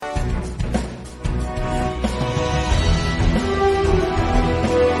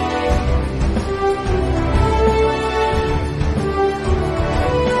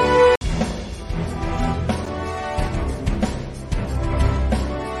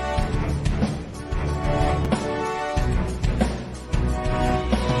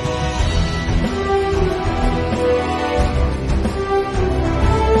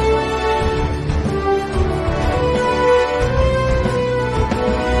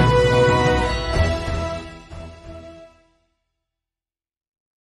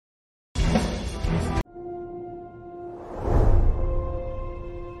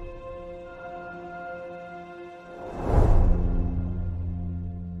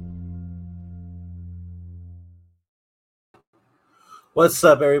What's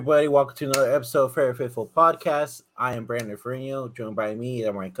up, everybody? Welcome to another episode of Fair Faithful Podcast. I am Brandon Ferrino, joined by me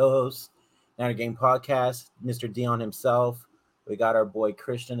and my co-host, Night Game Podcast, Mr. Dion himself. We got our boy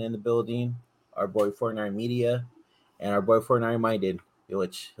Christian in the building, our boy 49 Media, and our boy 49 Minded,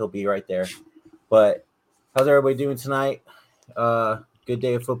 which he'll be right there. But how's everybody doing tonight? Good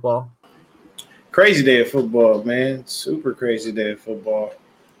day of football. Crazy day of football, man. Super crazy day of football.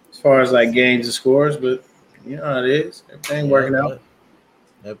 As far as like games and scores, but you know how it is. Everything working out.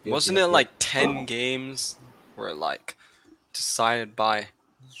 Wasn't it like 10 games were like decided by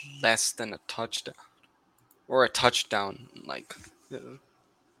less than a touchdown? Or a touchdown, like.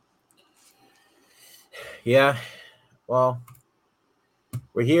 Yeah. Well,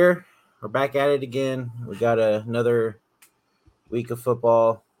 we're here. We're back at it again. We got another week of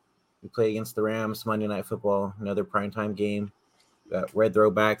football. We play against the Rams Monday Night Football, another primetime game. We got Red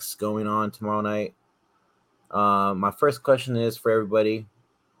Throwbacks going on tomorrow night. My first question is for everybody.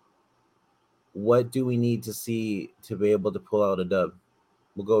 What do we need to see to be able to pull out a dub?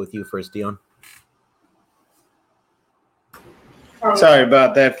 We'll go with you first, Dion. Sorry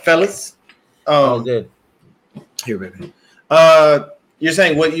about that, fellas. All good. Here, baby. You're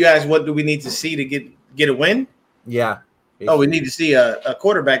saying what do we need to see to get a win? Yeah. Basically. Oh, we need to see a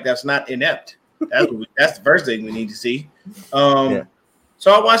quarterback that's not inept. That's the first thing we need to see. So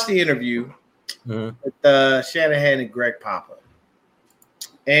I watched the interview with Shanahan and Greg Papa.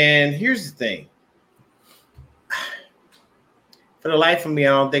 And here's the thing. For the life of me, I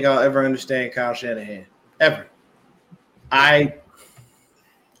don't think I'll ever understand Kyle Shanahan. Ever. I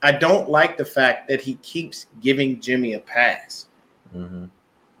don't like the fact that he keeps giving Jimmy a pass. Mm-hmm.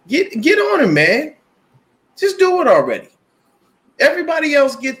 Get on him, man. Just do it already. Everybody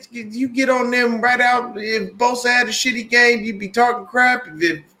else you get on them right out. If Bosa had a shitty game, you'd be talking crap.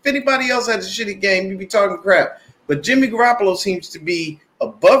 If anybody else had a shitty game, you'd be talking crap. But Jimmy Garoppolo seems to be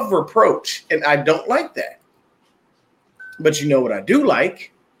above reproach, and I don't like that. But you know what I do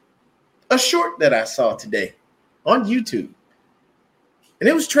like? A short that I saw today on YouTube. And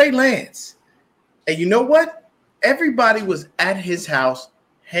it was Trey Lance. And you know what? Everybody was at his house,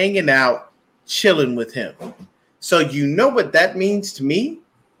 hanging out, chilling with him. So you know what that means to me?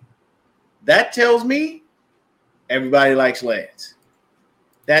 That tells me everybody likes Lance.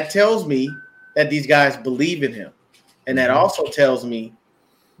 That tells me that these guys believe in him. And that also tells me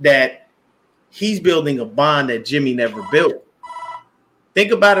that he's building a bond that Jimmy never built.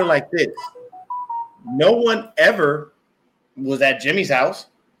 Think about it like this. No one ever was at Jimmy's house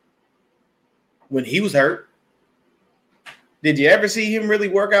when he was hurt. Did you ever see him really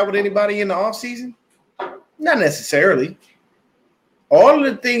work out with anybody in the offseason? Not necessarily. All of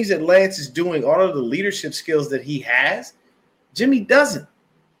the things that Lance is doing, all of the leadership skills that he has, Jimmy doesn't.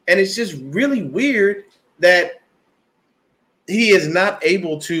 And it's just really weird that he is not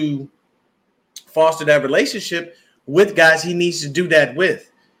able to foster that relationship with guys he needs to do that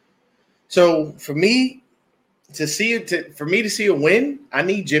with. So for me to see a win, I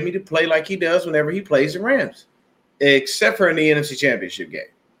need Jimmy to play like he does whenever he plays the Rams, except for in the NFC Championship game,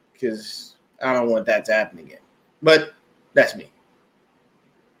 because I don't want that to happen again. But that's me.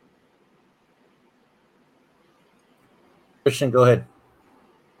 Christian, go ahead.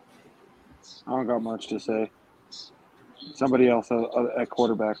 I don't got much to say. Somebody else at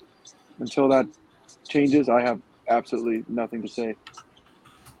quarterback. Until that changes, I have absolutely nothing to say.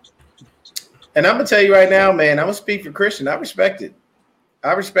 And I'm going to tell you right now, man, I'm going to speak for Christian. I respect it.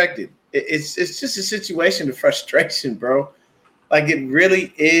 It's just a situation of frustration, bro. Like, it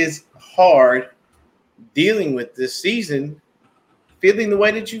really is hard dealing with this season, feeling the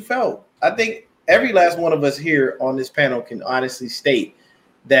way that you felt. I think every last one of us here on this panel can honestly state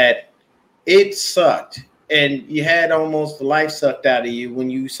that it sucked. And you had almost the life sucked out of you when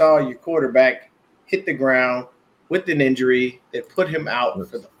you saw your quarterback hit the ground with an injury that put him out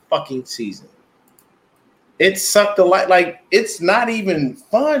for the fucking season. It sucked a lot. Like, it's not even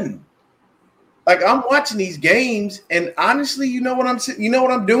fun. Like, I'm watching these games, and honestly, you know what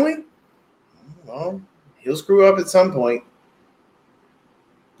I'm doing? Well, he'll screw up at some point.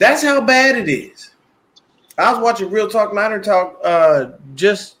 That's how bad it is. I was watching Real Talk Niner Talk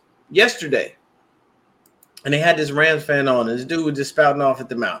just yesterday. And they had this Rams fan on, and this dude was just spouting off at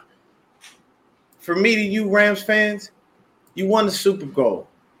the mouth. For me to you Rams fans, you won the Super Bowl.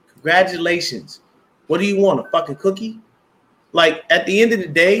 Congratulations. What do you want, a fucking cookie? Like, at the end of the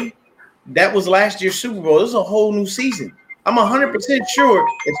day, that was last year's Super Bowl. This is a whole new season. I'm 100% sure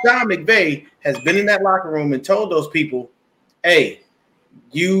that Sean McVay has been in that locker room and told those people, hey,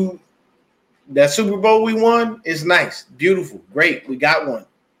 that Super Bowl we won is nice, beautiful, great. We got one.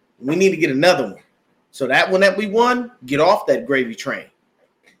 We need to get another one. So that one that we won, get off that gravy train.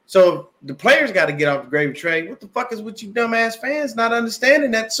 So the players got to get off the gravy train. What the fuck is with you dumbass fans not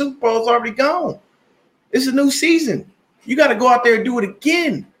understanding that Super Bowl's already gone? It's a new season. You got to go out there and do it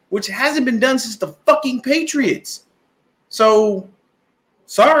again, which hasn't been done since the fucking Patriots. So,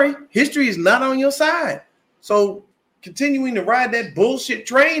 sorry, history is not on your side. So, continuing to ride that bullshit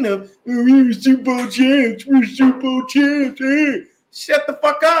train of we're Super Bowl champs, shut the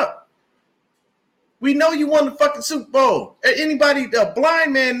fuck up. We know you won the fucking Super Bowl. Anybody, a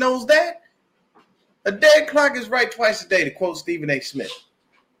blind man knows that. A dead clock is right twice a day, to quote Stephen A. Smith.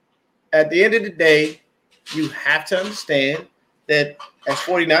 At the end of the day, you have to understand that as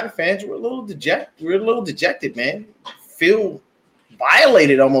 49er fans, we're a little dejected, man. Feel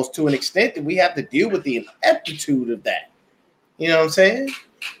violated almost to an extent that we have to deal with the ineptitude of that. You know what I'm saying?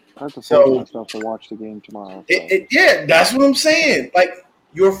 I have to force myself to watch the game tomorrow. So. Yeah, that's what I'm saying. Like,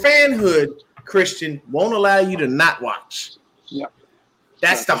 your fanhood, Christian, won't allow you to not watch. Yep.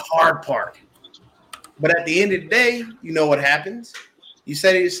 That's the hard part. But at the end of the day, you know what happens. You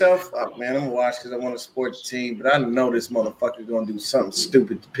say to yourself, oh, man, I'm going to watch because I want to support the team, but I know this motherfucker's going to do something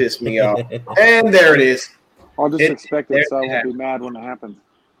stupid to piss me off. And there it is. I'll just expect it, so I won't be mad when it happens.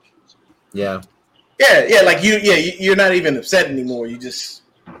 Yeah. Yeah, like you're not even upset anymore. You just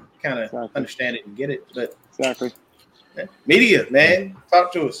kind of understand it and get it. But exactly. Media, man,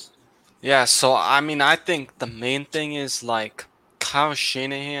 talk to us. Yeah, so I mean, I think the main thing is like Kyle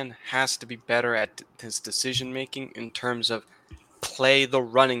Shanahan has to be better at his decision making in terms of play the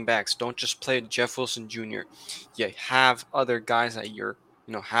running backs. Don't just play Jeff Wilson Jr. You have other guys that you're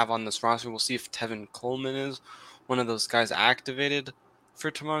have on this roster. We'll see if Tevin Coleman is one of those guys activated for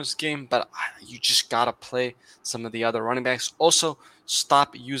tomorrow's game, but you just gotta play some of the other running backs. Also,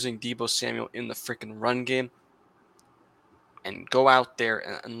 stop using Deebo Samuel in the freaking run game and go out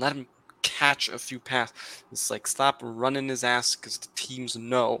there and let him catch a few passes. It's like, stop running his ass because the teams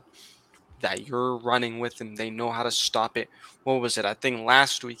know that you're running with him. They know how to stop it. What was it? I think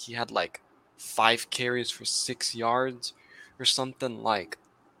last week he had like 5 carries for 6 yards or something. Like,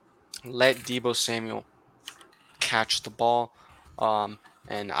 let Deebo Samuel catch the ball.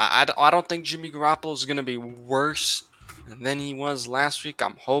 And I don't think Jimmy Garoppolo is going to be worse than he was last week.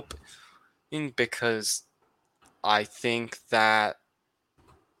 I'm hoping, because I think that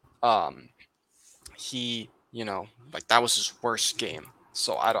he, like, that was his worst game.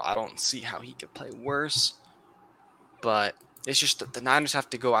 So I don't see how he could play worse. But it's just that the Niners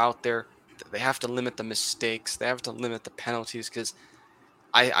have to go out there. They have to limit the mistakes. They have to limit the penalties, because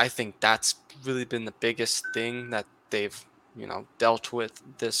I think that's really been the biggest thing that they've, dealt with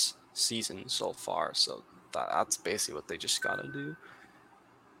this season so far. So that's basically what they just got to do.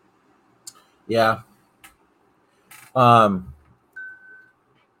 Yeah. What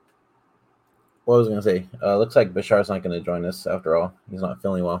was I going to say? Looks like Bashar's not going to join us after all. He's not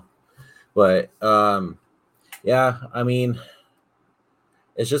feeling well. But, yeah, I mean,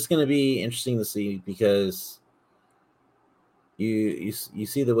 it's just going to be interesting to see, because you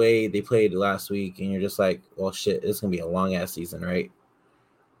see the way they played last week, and you're just like, well, shit, it's going to be a long-ass season, right?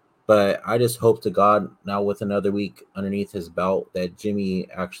 But I just hope to God now, with another week underneath his belt, that Jimmy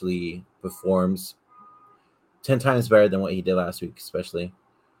actually performs 10 times better than what he did last week, especially.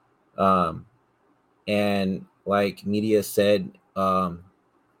 And like media said, have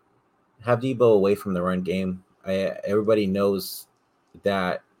Deebo away from the run game. Everybody knows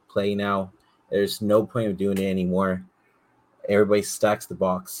that play now. There's no point of doing it anymore. Everybody stacks the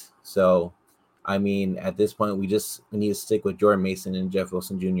box. So, I mean, at this point, we need to stick with Jordan Mason and Jeff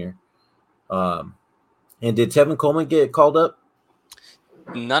Wilson Jr. And did Tevin Coleman get called up?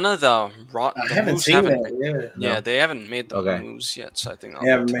 None of the I haven't seen that. Yeah, No. They haven't made the moves yet, so I think they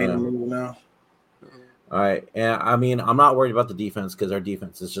haven't made a move now. All right, and I mean, I'm not worried about the defense, because our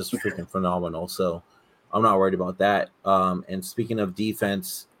defense is just freaking phenomenal. So I'm not worried about that. And speaking of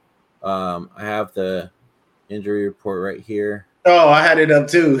defense, I have the injury report right here. Oh, I had it up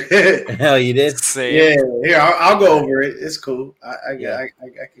too. Hell, you did? Same. Yeah, here I'll go over it. It's cool. I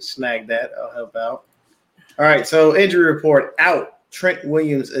can snag that. I'll help out. All right, so injury report out: Trent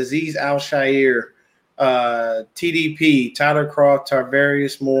Williams, Azeez Al-Shaair, TDP, Tyler Croft,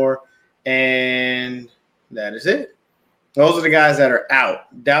 Tarvarius Moore, and that is it. Those are the guys that are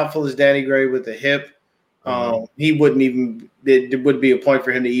out. Doubtful is Danny Gray with the hip. He wouldn't even. It would be a point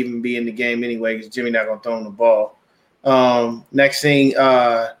for him to even be in the game anyway, because Jimmy not gonna throw him the ball. Next thing,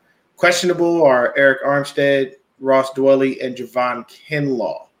 questionable are Eric Armstead, Ross Dwelly, and Javon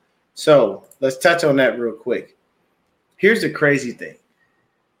Kinlaw. So let's touch on that real quick. Here's the crazy thing.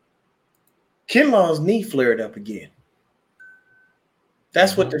 Kinlaw's knee flared up again.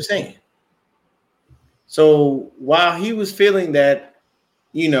 That's what they're saying. So while he was feeling that,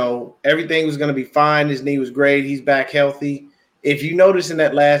 everything was going to be fine, his knee was great, he's back healthy. If you notice in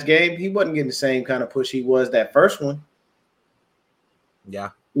that last game, he wasn't getting the same kind of push he was that first one. Yeah.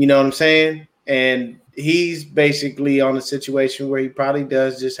 You know what I'm saying? And he's basically on a situation where he probably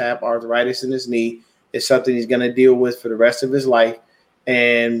does just have arthritis in his knee. It's something he's going to deal with for the rest of his life.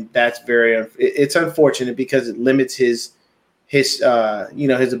 And that's it's unfortunate because it limits his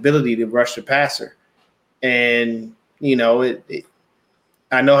ability to rush the passer. And,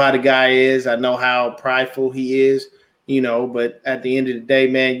 I know how the guy is. I know how prideful he is, but at the end of the day,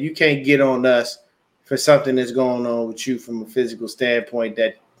 man, you can't get on us for something that's going on with you from a physical standpoint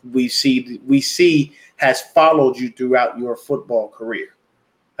that we see has followed you throughout your football career.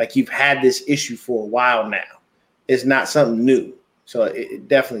 Like you've had this issue for a while now. It's not something new. So it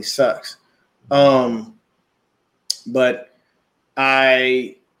definitely sucks. But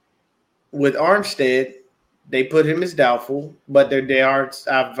with Armstead, they put him as doubtful, but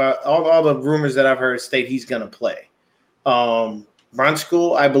all the rumors that I've heard state he's going to play.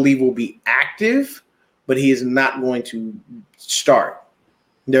 Brunskill, I believe, will be active, but he is not going to start.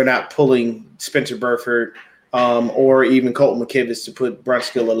 They're not pulling Spencer Burford or even Colton McKivitz to put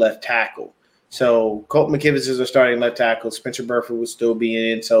Brunskill at left tackle. So Colton McKivitz is a starting left tackle. Spencer Burford will still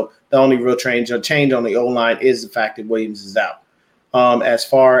be in. So the only real change on the O-line is the fact that Williams is out. As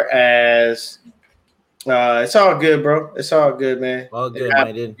far as it's all good, bro. It's all good, man. All good,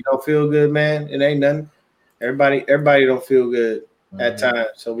 man. You don't feel good, man. It ain't nothing. Everybody don't feel good at times.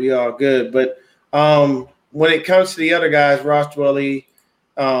 So we all good. But when it comes to the other guys, Ross Dwelley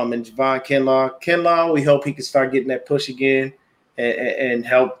and Javon Kinlaw, we hope he can start getting that push again and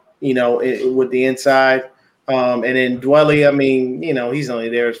help, with the inside. And then Dwelley, I mean, he's only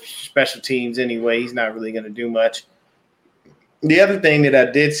there for special teams anyway. He's not really going to do much. The other thing that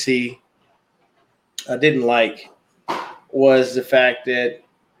I didn't like was the fact that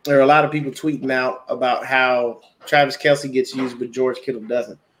there are a lot of people tweeting out about how Travis Kelce gets used, but George Kittle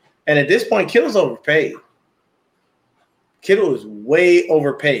doesn't. And at this point, Kittle's overpaid. Kittle is way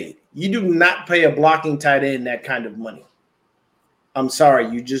overpaid. You do not pay a blocking tight end that kind of money. I'm sorry,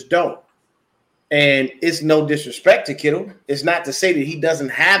 you just don't. And it's no disrespect to Kittle. It's not to say that he doesn't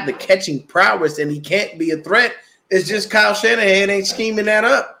have the catching prowess and he can't be a threat. It's just Kyle Shanahan ain't scheming that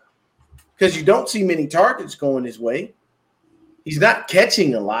up because you don't see many targets going his way. He's not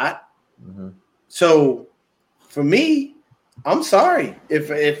catching a lot. Mm-hmm. So for me, I'm sorry. If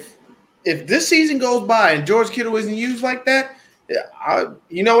this season goes by and George Kittle isn't used like that,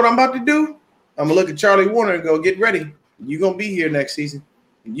 you know what I'm about to do? I'm going to look at Charlie Warner and go, get ready. You're going to be here next season.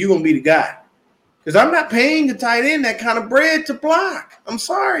 You're going to be the guy. Because I'm not paying a tight end that kind of bread to block. I'm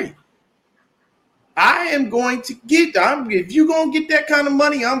sorry. I am going to if you're going to get that kind of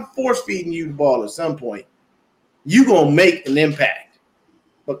money, I'm force-feeding you the ball at some point. You're going to make an impact.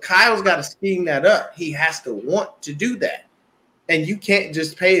 But Kyle's got to scheme that up. He has to want to do that. And you can't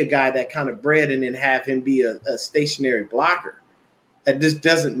just pay a guy that kind of bread and then have him be a stationary blocker. That just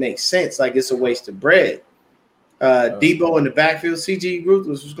doesn't make sense. Like it's a waste of bread. Debo in the backfield. CG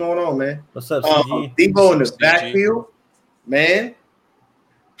Ruthless, what's going on, man? What's up, CG? Debo in the backfield, man.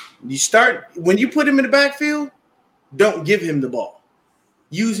 When you put him in the backfield, don't give him the ball.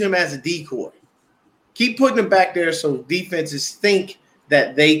 Use him as a decoy. Keep putting him back there so defenses think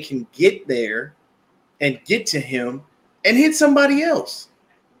that they can get there and get to him and hit somebody else.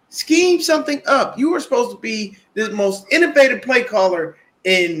 Scheme something up. You were supposed to be the most innovative play caller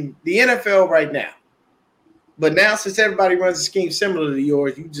in the NFL right now. But now, since everybody runs a scheme similar to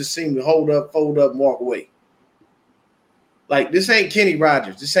yours, you just seem to hold up, fold up, and walk away. Like, this ain't Kenny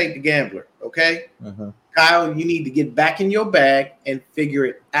Rogers. This ain't the gambler, okay? Uh-huh. Kyle, you need to get back in your bag and figure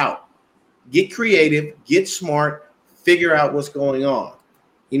it out. Get creative, get smart, figure out what's going on.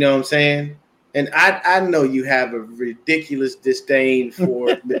 You know what I'm saying? And I know you have a ridiculous disdain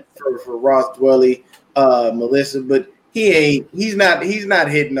for Ross Dwelley, Melissa, but he's not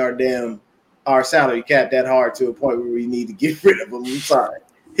hitting our salary cap that hard to a point where we need to get rid of him. I'm sorry.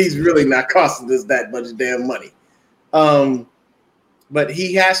 He's really not costing us that much damn money. But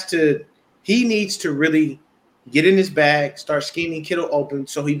he needs to really get in his bag, start scheming Kittle open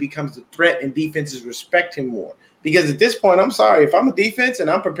so he becomes a threat and defenses respect him more. Because at this point, I'm sorry, if I'm a defense and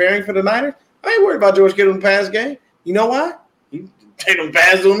I'm preparing for the Niners, I ain't worried about George Kittle in the pass game. You know why? They don't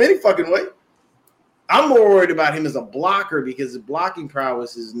pass to him any fucking way. I'm more worried about him as a blocker because the blocking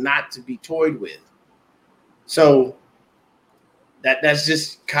prowess is not to be toyed with. So that's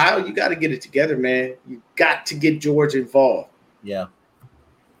just Kyle. You got to get it together, man. You got to get George involved. Yeah,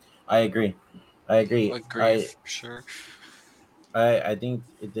 I agree. For sure. I think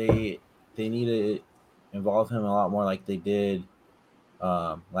they need to involve him a lot more like they did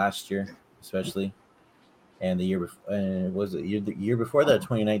last year, especially. And the year before, and was it the year before that,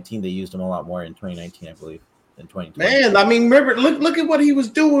 2019? They used him a lot more in 2019, I believe, than 2020. Man, I mean, remember, look at what he was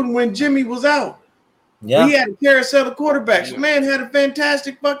doing when Jimmy was out. Yeah, He had a carousel of quarterbacks. Man had a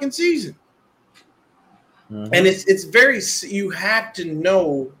fantastic fucking season. Mhm. And it's very, you have to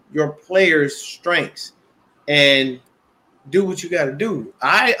know your players' strengths and do what you got to do.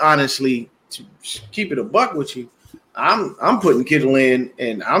 I honestly, to keep it a buck with you, I'm putting Kittle in,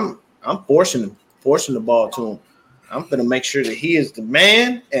 and I'm forcing the ball to him. I'm gonna make sure that he is the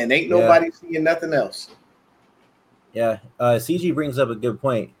man, and ain't nobody seeing nothing else. Yeah, CG brings up a good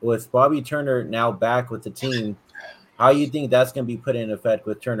point. With Bobby Turner now back with the team, how you think that's going to be put in effect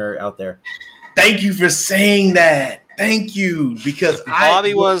with Turner out there? Thank you for saying that. Thank you, because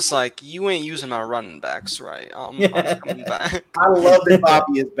Bobby was like, "You ain't using my running backs, right? I'm coming back." I love that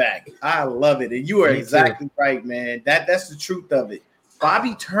Bobby is back. I love it, and you are Me exactly right, man. That's the truth of it.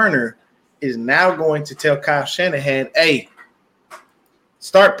 Bobby Turner is now going to tell Kyle Shanahan, "Hey,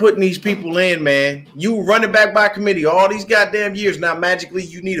 start putting these people in, man. You running back by committee all these goddamn years. Now magically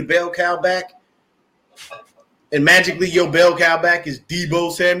you need a bell cow back, and magically your bell cow back is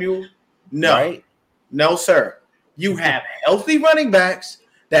Deebo Samuel. No, Right? no, sir. You have healthy running backs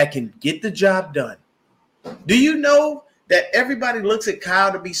that can get the job done. Do you know that everybody looks at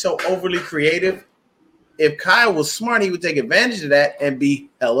Kyle to be so overly creative? If Kyle was smart, he would take advantage of that and be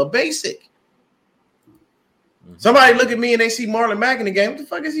hella basic. Somebody look at me and they see Marlon Mack in the game. What the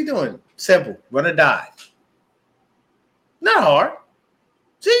fuck is he doing? Simple. Run a dive. Not hard.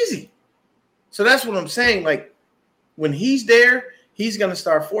 It's easy. So that's what I'm saying. Like, when he's there, he's going to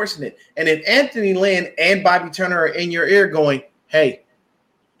start forcing it. And if Anthony Lynn and Bobby Turner are in your ear going, hey,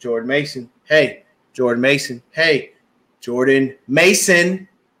 Jordan Mason, hey, Jordan Mason, hey, Jordan Mason,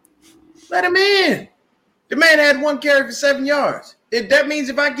 let him in. The man had 1 carry for 7 yards. That means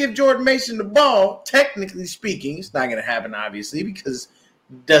if I give Jordan Mason the ball, technically speaking, it's not going to happen, obviously, because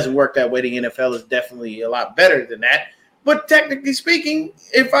it doesn't work that way. The NFL is definitely a lot better than that. But technically speaking,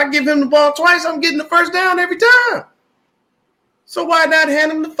 if I give him the ball twice, I'm getting the first down every time. So why not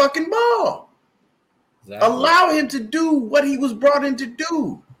hand him the fucking ball? Exactly. Allow him to do what he was brought in to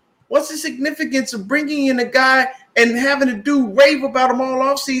do. What's the significance of bringing in a guy and having to rave about him all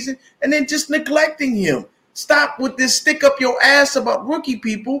offseason and then just neglecting him? Stop with this stick up your ass about rookie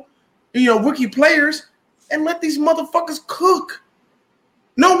people, rookie players, and let these motherfuckers cook.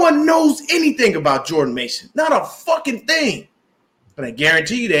 No one knows anything about Jordan Mason. Not a fucking thing. But I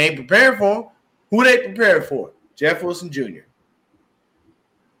guarantee you they ain't prepared for him. Who they prepared for? Jeff Wilson Jr.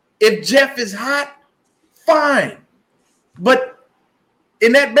 If Jeff is hot, fine. But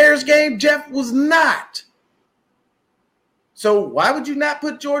in that Bears game, Jeff was not. So why would you not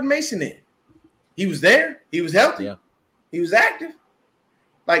put Jordan Mason in? He was there. He was healthy. Yeah. He was active.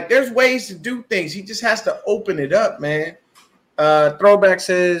 Like, there's ways to do things. He just has to open it up, man. Throwback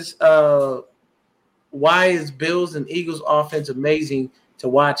says, why is Bills and Eagles offense amazing to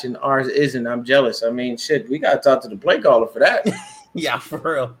watch and ours isn't? I'm jealous. I mean, shit, we got to talk to the play caller for that. Yeah, for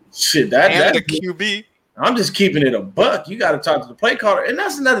real. Shit, And the QB. I'm just keeping it a buck. You got to talk to the play caller. And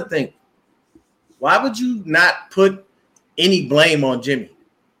that's another thing. Why would you not put any blame on Jimmy?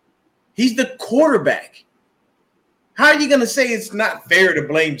 He's the quarterback. How are you going to say it's not fair to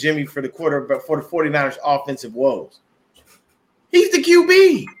blame Jimmy for the 49ers offensive woes? He's the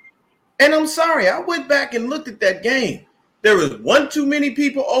QB. And I'm sorry, I went back and looked at that game. There was one too many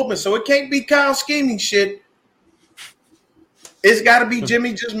people open, so it can't be Kyle scheming shit. It's got to be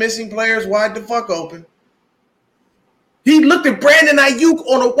Jimmy just missing players wide the fuck open. He looked at Brandon Ayuk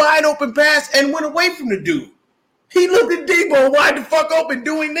on a wide open pass and went away from the dude. He looked at Deebo wide the fuck open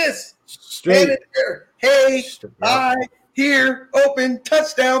doing this. Straight. Hey, I here, open,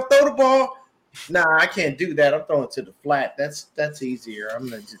 touchdown, throw the ball. Nah, I can't do that. I'm throwing it to the flat. That's easier. I'm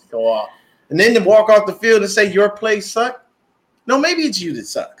going to just go off. And then to walk off the field and say your play sucked. No, maybe it's you that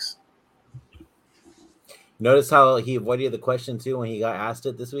sucks. Notice how he avoided the question too when he got asked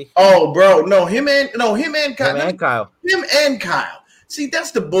it this week. Oh, bro, him and Kyle. Him and Kyle. See,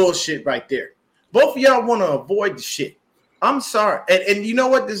 that's the bullshit right there. Both of y'all want to avoid the shit. I'm sorry, and you know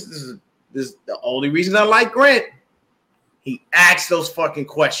what? This is the only reason I like Grant. He asks those fucking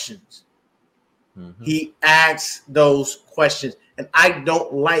questions. Mm-hmm. He asks those questions, and I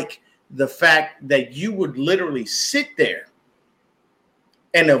don't like the fact that you would literally sit there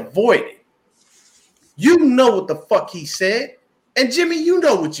and avoid it. You know what the fuck he said. And Jimmy, you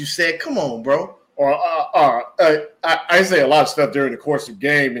know what you said. Come on, bro. Or I say a lot of stuff during the course of the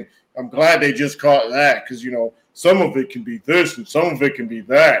game, and I'm glad they just caught that because, some of it can be this and some of it can be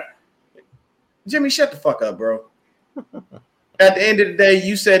that. Jimmy, shut the fuck up, bro. At the end of the day,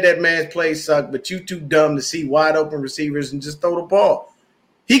 you said that man's plays suck, but you too dumb to see wide open receivers and just throw the ball.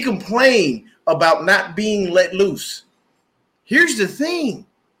 He complained about not being let loose. Here's the thing.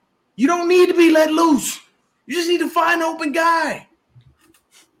 You don't need to be let loose. You just need to find an open guy.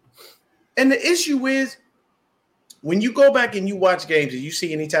 And the issue is, when you go back and you watch games and you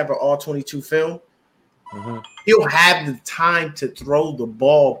see any type of all-22 film, he'll have the time to throw the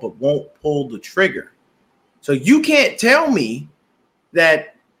ball but won't pull the trigger. So you can't tell me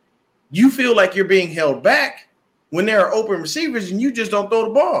that you feel like you're being held back when there are open receivers and you just don't throw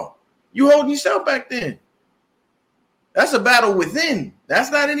the ball. You holding yourself back then. That's a battle within.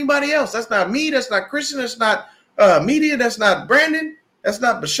 That's not anybody else. That's not me. That's not Christian. That's not media. That's not Brandon. That's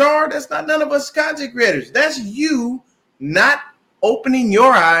not Bashar. That's not none of us content creators. That's you not opening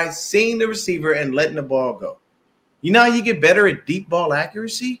your eyes, seeing the receiver, and letting the ball go. You know how you get better at deep ball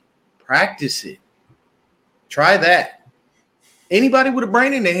accuracy? Practice it. Try that. Anybody with a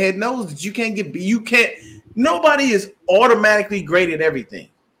brain in their head knows that you can't. Nobody is automatically great at everything.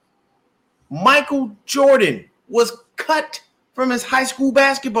 Michael Jordan was cut from his high school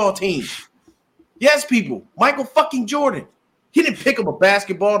basketball team. Yes, people. Michael fucking Jordan. He didn't pick up a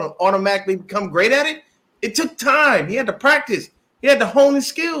basketball and automatically become great at it. It took time. He had to practice. He had to hone his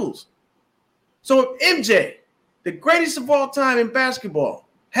skills. So if MJ, the greatest of all time in basketball,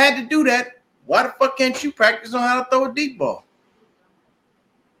 had to do that, why the fuck can't you practice on how to throw a deep ball?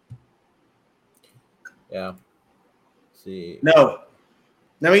 Yeah. See. No.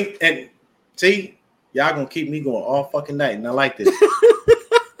 And see, y'all gonna keep me going all fucking night, and I like this.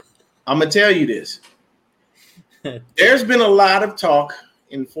 I'm gonna tell you this. There's been a lot of talk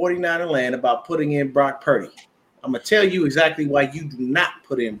in 49er land about putting in Brock Purdy. I'm gonna tell you exactly why you do not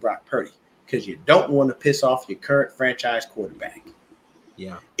put in Brock Purdy, because you don't want to piss off your current franchise quarterback.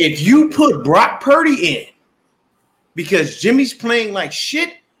 Yeah. If you put Brock Purdy in because Jimmy's playing like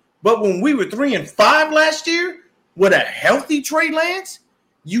shit, but when we were 3-5 last year with a healthy Trey Lance,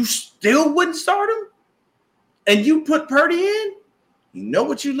 you still wouldn't start him? And you put Purdy in? You know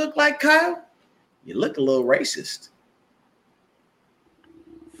what you look like, Kyle? You look a little racist.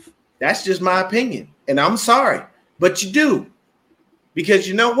 That's just my opinion. And I'm sorry, but you do. Because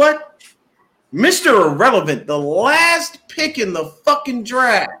you know what? Mr. Irrelevant, the last pick in the fucking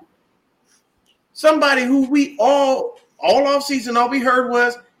draft, somebody who we all offseason, all we heard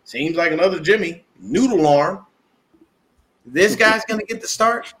was, seems like another Jimmy, noodle arm. This guy's going to get the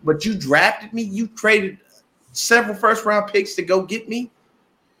start, but you drafted me. You traded several first-round picks to go get me.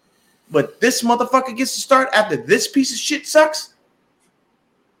 But this motherfucker gets to start after this piece of shit sucks.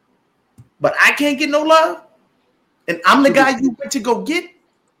 But I can't get no love. And I'm the guy you went to go get.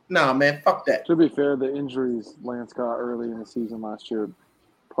 Nah, man, fuck that. To be fair, the injuries Lance got early in the season last year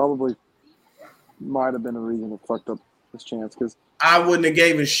probably might have been a reason it fucked up his chance. Because I wouldn't have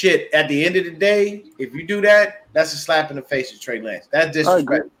gave a shit. At the end of the day, if you do that, that's a slap in the face of Trey Lance. That's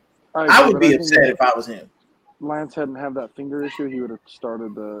disrespect. I would be upset if I was him. Lance hadn't had that finger issue, he would have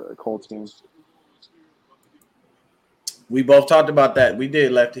started the Colts game. We both talked about that. We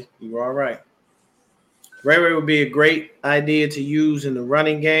did, Lefty. You were all right. Ray would be a great idea to use in the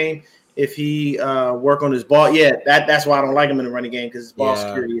running game if he work on his ball. Yeah, that's why I don't like him in the running game, because his ball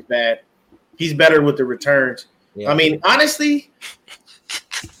security is bad. He's better with the returns. Yeah. I mean, honestly,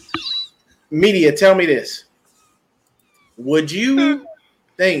 media, tell me this. Would you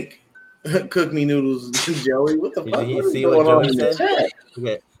think Cook Me Noodles, Joey? What the fuck? What is going on in the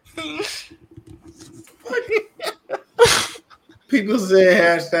chat? People say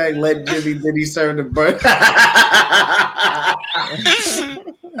hashtag let Jimmy Diddy serve the bird.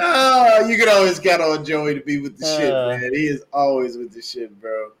 Oh, you can always count on Joey to be with the shit, man. He is always with the shit,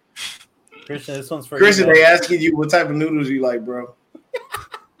 bro. Christian, this one's for Christian, they asking you what type of noodles you like, bro.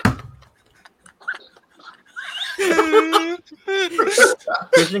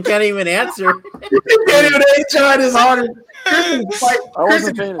 Christian can't even answer. They tried his hardest. I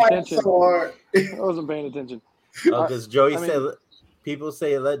wasn't paying attention. So hard. I wasn't paying attention. Because Joey said people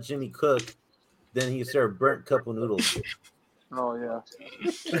say let Jimmy cook, then he served burnt couple noodles. Oh yeah.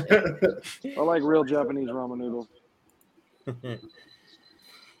 I like real Japanese ramen noodles.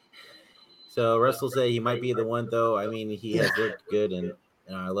 So Russell said he might be the one though. I mean, he has looked good, and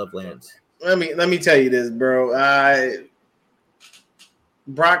I love Lance. Let me tell you this, bro.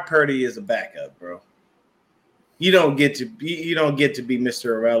 Brock Purdy is a backup, bro. You don't get to be Mr.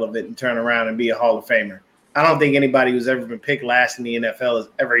 Irrelevant and turn around and be a Hall of Famer. I don't think anybody who's ever been picked last in the NFL has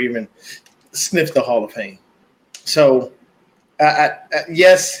ever even sniffed the Hall of Fame. So,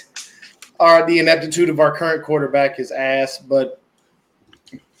 yes, the ineptitude of our current quarterback is ass, but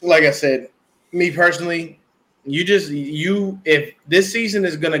like I said, me personally, if this season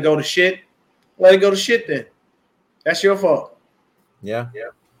is gonna go to shit, let it go to shit then. That's your fault. Yeah.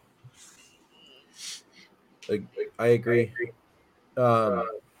 I agree.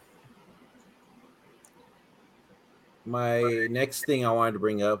 My next thing I wanted to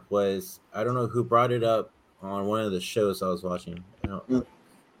bring up was I don't know who brought it up on one of the shows I was watching,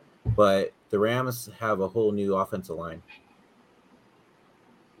 but the Rams have a whole new offensive line.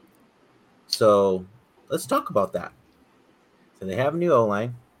 So let's talk about that. So they have a new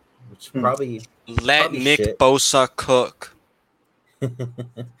O-line, which probably Nick shit. Bosa cook.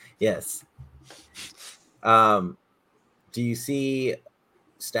 Yes. Do you see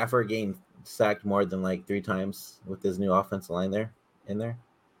Stafford getting sacked more than like 3 times with his new offensive line in there?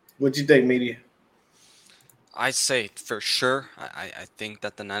 What you think, media? I say for sure. I think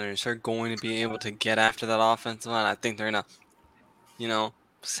that the Niners are going to be able to get after that offensive line. I think they're gonna,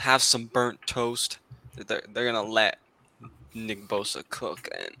 have some burnt toast. They're gonna let Nick Bosa cook,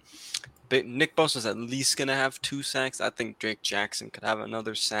 and Nick Bosa's at least gonna have 2 sacks. I think Drake Jackson could have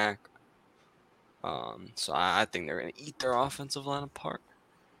another sack. So I think they're gonna eat their offensive line apart.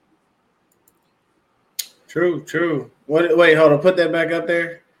 True. Wait, hold on. Put that back up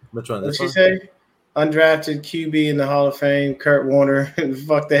there. Which one? What'd she say? Undrafted QB in the Hall of Fame, Kurt Warner.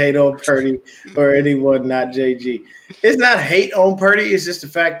 Fuck the hate on Purdy or anyone, not JG. It's not hate on Purdy. It's just the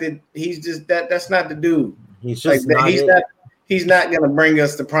fact that he's just that's not the dude. He's just not. He's not going to bring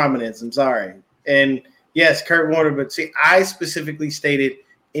us to prominence. I'm sorry. And yes, Kurt Warner. But see, I specifically stated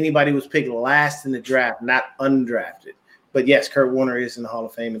anybody was picked last in the draft, not undrafted. But yes, Kurt Warner is in the Hall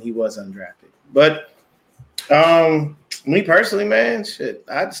of Fame, and he was undrafted. But me personally, man,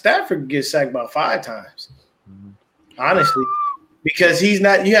 Stafford gets sacked about 5 times. Honestly, because he's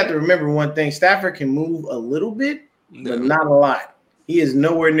not. You have to remember one thing: Stafford can move a little bit, but not a lot. He is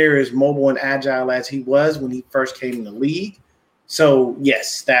nowhere near as mobile and agile as he was when he first came in the league. So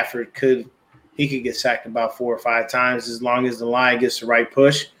yes, Stafford could get sacked about 4 or 5 times as long as the line gets the right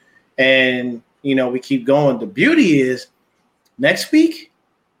push, and we keep going. The beauty is next week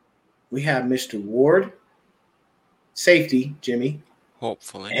we have Mr. Ward. Safety, Jimmy.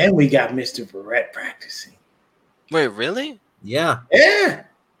 Hopefully. And we got Mr. Verrett practicing. Wait, really? Yeah. Yeah.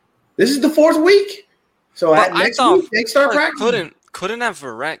 This is the 4th week. So next week they start practicing. Couldn't have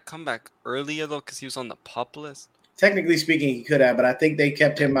Verrett come back earlier though because he was on the PUP list? Technically speaking, he could have, but I think they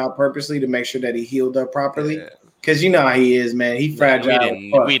kept him out purposely to make sure that he healed up properly. Because you know how he is, man. He fragile.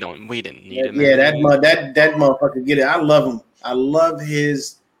 We didn't need him. Yeah, that motherfucker get it. I love him. I love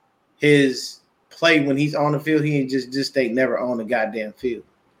his play when he's on the field. He just ain't never on the goddamn field.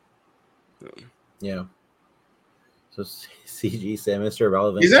 Yeah. So CG said Mr.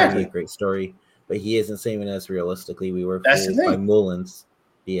 Irrelevant is a great story, but he isn't saving us realistically. We were fooled by Mullins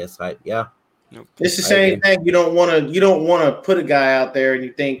BS hype. Yeah. Nope. It's the same thing. You don't want to put a guy out there and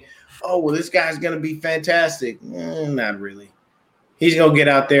you think, oh well, this guy's gonna be fantastic. Not really. He's gonna get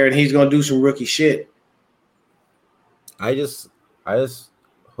out there and he's gonna do some rookie shit. I just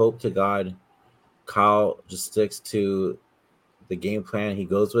hope to God Kyle just sticks to the game plan he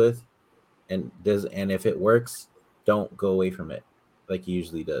goes with and if it works, don't go away from it like he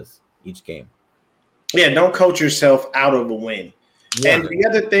usually does each game. Yeah, don't coach yourself out of a win. Yeah. And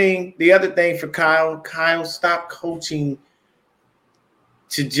the other thing for Kyle, stop coaching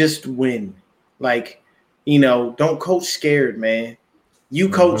to just win. Like, don't coach scared, man. You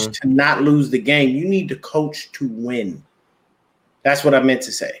coach to not lose the game. You need to coach to win. That's what I meant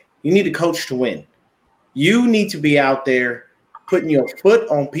to say. You need to coach to win. You need to be out there putting your foot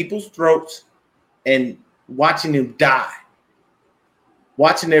on people's throats and watching them die.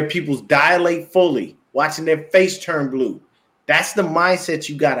 Watching their pupils dilate fully. Watching their face turn blue. That's the mindset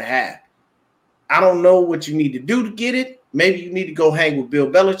you got to have. I don't know what you need to do to get it. Maybe you need to go hang with Bill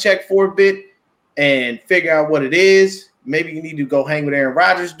Belichick for a bit and figure out what it is. Maybe you need to go hang with Aaron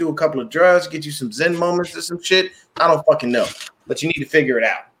Rodgers, do a couple of drugs, get you some Zen moments or some shit. I don't fucking know. But you need to figure it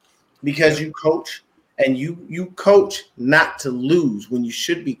out because you coach and you coach not to lose when you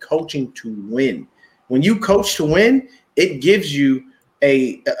should be coaching to win. When you coach to win, it gives you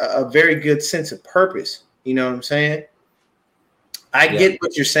a very good sense of purpose. You know what I'm saying? I get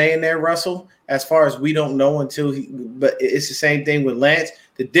what you're saying there, Russell, as far as we don't know but it's the same thing with Lance.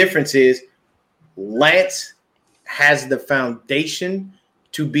 The difference is Lance has the foundation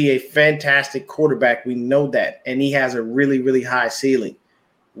to be a fantastic quarterback. We know that. And he has a really, really high ceiling.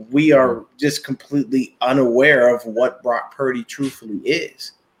 We are just completely unaware of what Brock Purdy truthfully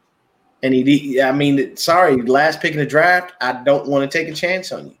is. And Yeah. last pick in the draft, I don't want to take a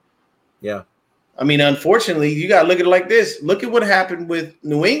chance on you. Yeah. I mean, unfortunately, you got to look at it like this. Look at what happened with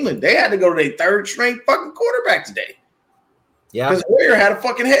New England. They had to go to their third string fucking quarterback today. Yeah. Because Warrior had a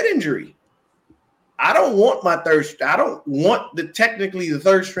fucking head injury. I don't want technically the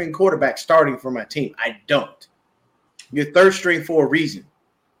third string quarterback starting for my team. I don't. You're third string for a reason.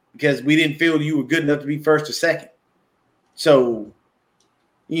 Because we didn't feel you were good enough to be first or second. So,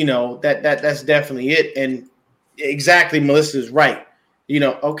 that's definitely it. And exactly, Melissa's right.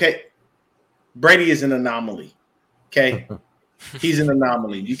 Okay, Brady is an anomaly. Okay, he's an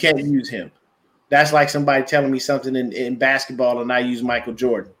anomaly. You can't use him. That's like somebody telling me something in basketball and I use Michael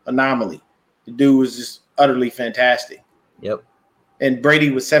Jordan. Anomaly. The dude was just utterly fantastic. Yep. And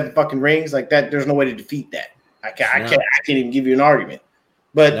Brady with 7 fucking rings like that. There's no way to defeat that. I can't even give you an argument.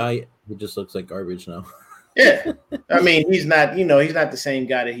 But now he just looks like garbage now. Yeah, I mean he's not the same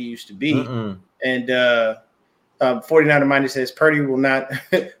guy that he used to be. Mm-mm. And 49er Minder says Purdy will not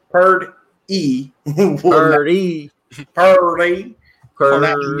Purdy will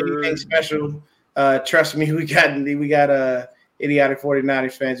not do anything special. Trust me, we got idiotic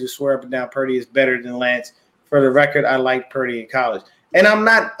 49ers fans who swear up and down Purdy is better than Lance. For the record, I liked Purdy in college, and I'm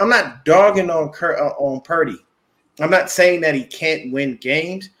not dogging on Purdy. I'm not saying that he can't win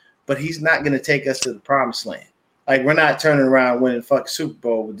games, but he's not going to take us to the promised land. Like, we're not turning around winning fucking Super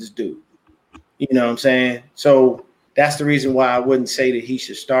Bowl with this dude. You know what I'm saying? So that's the reason why I wouldn't say that he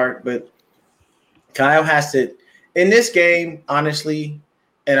should start. But Kyle has to – in this game, honestly,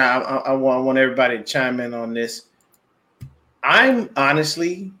 and I want everybody to chime in on this, I'm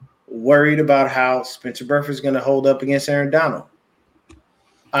honestly worried about how Spencer Burford's going to hold up against Aaron Donald.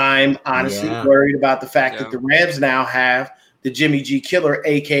 I'm honestly worried about the fact that the Rams now have the Jimmy G Killer,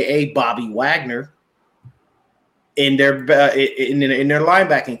 a.k.a. Bobby Wagner, in their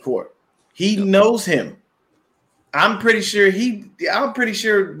linebacking core. He knows him. I'm pretty sure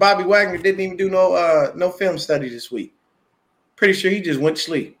Bobby Wagner didn't even do no film study this week. Pretty sure he just went to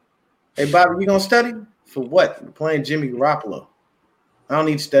sleep. Hey, Bobby, you gonna study? For what? We're playing Jimmy Garoppolo. I don't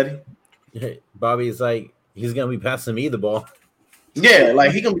need to study. Bobby's like, he's gonna be passing me the ball. Yeah,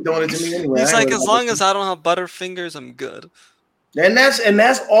 like he gonna be throwing it to me anyway. He's like, as long as I don't have butterfingers, I'm good. And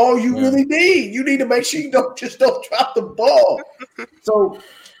that's all you really need. You need to make sure you don't drop the ball. So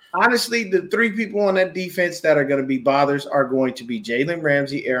honestly, the 3 people on that defense that are going to be bothers are going to be Jalen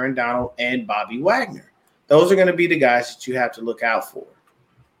Ramsey, Aaron Donald, and Bobby Wagner. Those are going to be the guys that you have to look out for.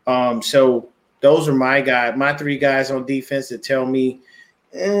 So those are my 3 guys on defense that tell me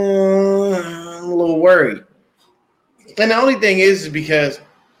I'm a little worried. And the only thing is because,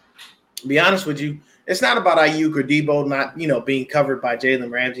 to be honest with you, it's not about Ayuk or Debo not, being covered by Jalen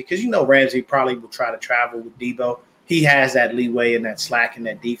Ramsey, because Ramsey probably will try to travel with Debo. He has that leeway and that slack in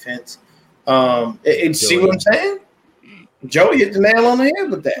that defense. See what I'm saying? Joey hit the nail on the head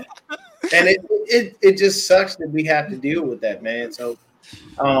with that. And it just sucks that we have to deal with that, man. So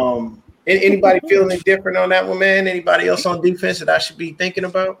anybody feeling any different on that one, man? Anybody else on defense that I should be thinking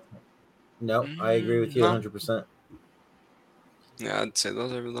about? No, I agree with you 100%. Yeah, I'd say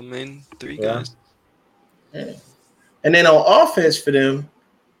those are the main 3 guys. Yeah. And then on offense for them,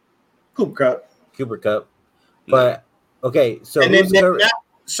 Cooper Kupp. But okay, so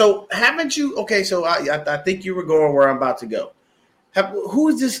haven't you? Okay, so I think you were going where I'm about to go. Who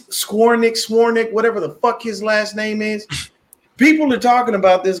is this Swarnick, whatever the fuck his last name is? People are talking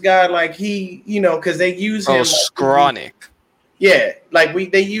about this guy like he, because they use him. Oh, Skronik. Yeah, like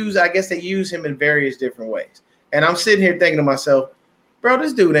I guess they use him in various different ways. And I'm sitting here thinking to myself, bro,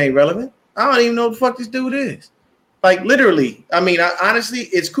 this dude ain't relevant. I don't even know what the fuck this dude is. Like, literally, honestly,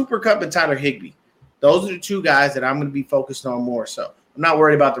 it's Cooper Kupp and Tyler Higbee. Those are the 2 guys that I'm going to be focused on more so. I'm not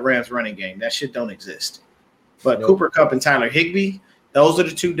worried about the Rams running game. That shit don't exist. But Cooper Kupp and Tyler Higbee, those are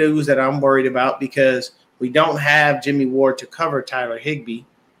the 2 dudes that I'm worried about because we don't have Jimmy Ward to cover Tyler Higbee.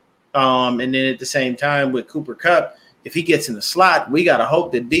 And then at the same time with Cooper Kupp, if he gets in the slot, we got to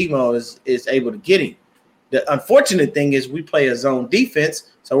hope that Demo is able to get him. The unfortunate thing is we play a zone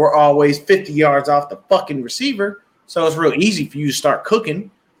defense, so we're always 50 yards off the fucking receiver. So it's real easy for you to start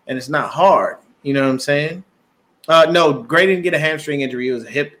cooking, and it's not hard. You know what I'm saying? No, Gray didn't get a hamstring injury. It was a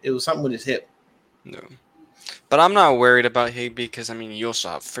hip. It was something with his hip. No. But I'm not worried about Higbee because, you also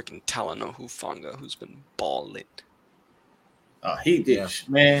have freaking Talanoa Hufanga, who's been balling. Oh, he did,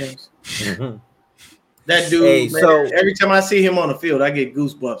 man. Mm-hmm. That dude, every time I see him on the field, I get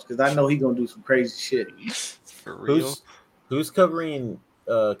goosebumps because I know he's going to do some crazy shit. For real? Who's covering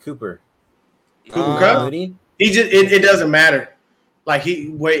Cooper? Cooper Kupp? It doesn't matter. Like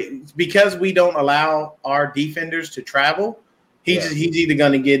because we don't allow our defenders to travel, he's either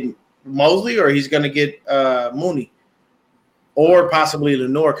going to get Mosley or he's going to get Mooney. or possibly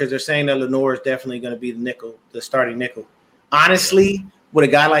Lenore, because they're saying that Lenore is definitely going to be the starting nickel. Honestly, with a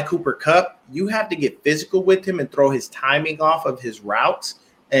guy like Cooper Kupp, you have to get physical with him and throw his timing off of his routes.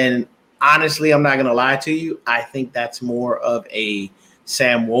 And honestly, I'm not going to lie to you. I think that's more of a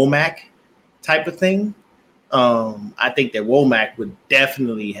Sam Womack type of thing. I think that Womack would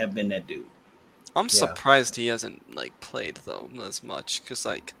definitely have been that dude. I'm surprised he hasn't like played though as much because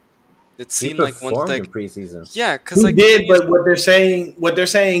like it seemed like one thing in preseason. Yeah, because He like did, but what they're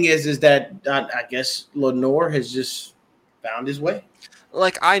saying is that I guess Lenore has just found his way.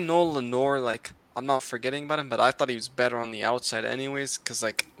 like I know Lenore, like I'm not forgetting about him, but I thought he was better on the outside anyways. Because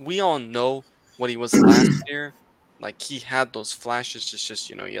like we all know what he was last year. Like he had those flashes, just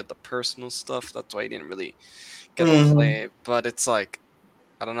you know, he had the personal stuff. That's why he didn't really get to play. But it's like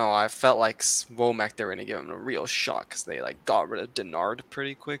I don't know. I felt like Womack they were gonna give him a real shot because they like got rid of Denard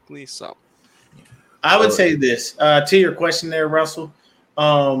pretty quickly. So I would say this to your question there, Russell.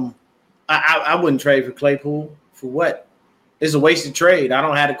 I wouldn't trade for Claypool for what? It's a wasted trade. I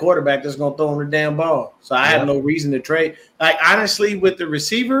don't have a quarterback that's gonna throw him the damn ball, so I have no reason to trade. Like honestly, with the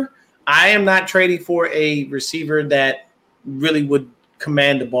receiver, I am not trading for a receiver that really would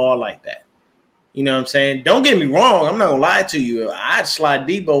command the ball like that. You know what I'm saying? Don't get me wrong. I'm not going to lie to you. I'd slide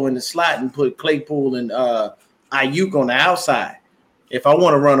Debo in the slot and put Claypool and Ayuk on the outside. If I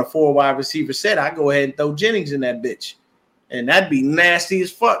want to run a 4 wide receiver set, I go ahead and throw Jennings in that bitch. And that'd be nasty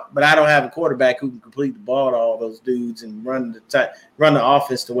as fuck. But I don't have a quarterback who can complete the ball to all those dudes and run the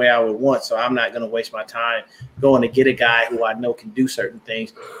offense the way I would want. So I'm not going to waste my time going to get a guy who I know can do certain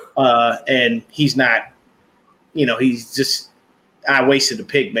things. And he's not, you know, he's just – I wasted a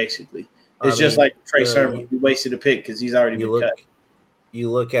pick basically. It's just like Trey Sermon. We wasted a pick because he's already been cut.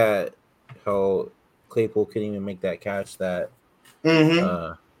 You look at how Claypool couldn't even make that catch that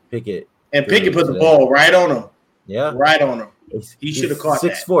Pickett. And Pickett put the ball right on him. Yeah. Right on him. He should have caught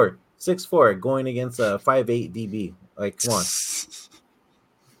 6'4", 6'4", going against a 5'8" DB. Like, come on.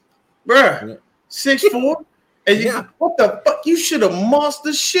 Bruh, 6'4"? And what the fuck? You should have mossed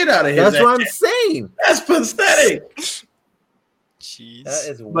the shit out of him. That's what I'm saying. That's pathetic. Jeez. That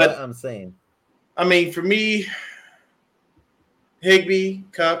is what I'm saying. I mean, for me, Higbee,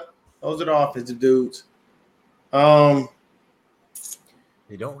 Kupp, those are the offensive dudes. They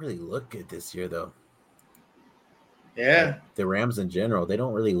don't really look good this year, though. Yeah. Like, the Rams in general, they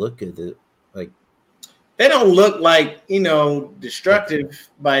don't really look good. Like they don't look like, you know, destructive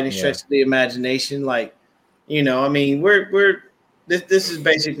by any stretch of the imagination. Like, you know, I mean, this is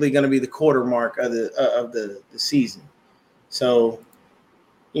basically going to be the quarter mark of the season. So,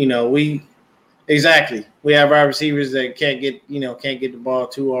 you know, we have our receivers that can't get the ball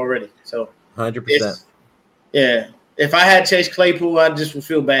to already. So 100%. Yeah. If I had Chase Claypool, I just would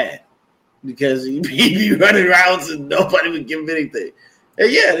feel bad because he'd be running routes and nobody would give him anything. And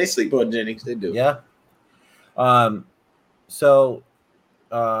yeah, they sleep on Jennings. They do. Yeah. So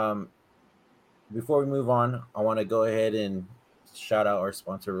before we move on, I want to go ahead and shout out our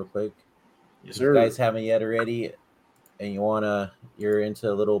sponsor real quick. Yes, if sir. you guys haven't yet already and you're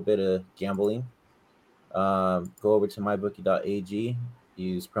into a little bit of gambling, go over to mybookie.ag,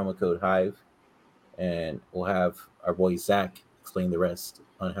 use promo code HIVE, and we'll have our boy Zach explain the rest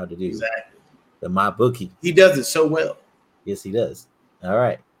on how to do the MyBookie. He does it so well. Yes, he does. All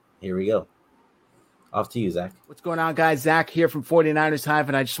right, here we go. Off to you, Zach. What's going on, guys? Zach here from 49ers Hive,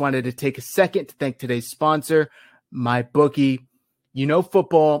 and I just wanted to take a second to thank today's sponsor, MyBookie. You know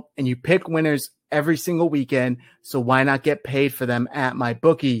football, and you pick winners every single weekend, so why not get paid for them at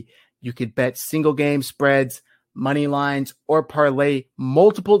MyBookie? You could bet single game spreads, money lines, or parlay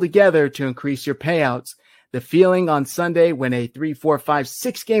multiple together to increase your payouts. The feeling on Sunday when a 3, 4, 5,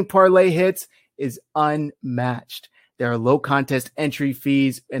 6 game parlay hits is unmatched. There are low contest entry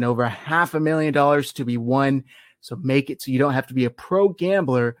fees and over $500,000 to be won. So make it so you don't have to be a pro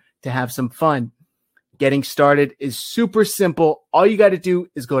gambler to have some fun. Getting started is super simple. All you got to do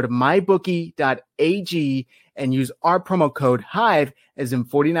is go to mybookie.ag and use our promo code HIVE, as in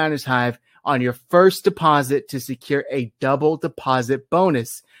 49ers Hive, on your first deposit to secure a double deposit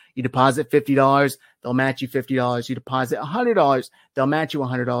bonus. You deposit $50, they'll match you $50. You deposit $100, they'll match you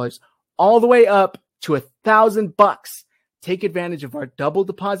 $100, all the way up to $1,000. Take advantage of our double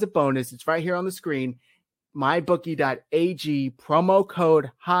deposit bonus. It's right here on the screen. mybookie.ag, promo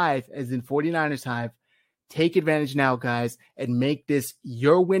code HIVE, as in 49ers Hive. Take advantage now, guys, and make this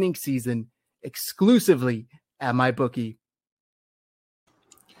your winning season exclusively at MyBookie.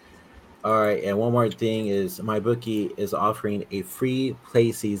 All right, and one more thing is MyBookie is offering a free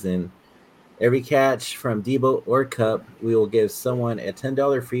play season. Every catch from Debo or Kupp, we will give someone a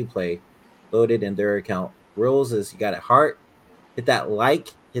 $10 free play loaded in their account. Rules is you got to heart, hit that like,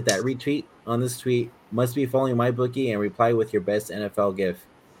 hit that retweet on this tweet. Must be following my bookie and reply with your best NFL gif.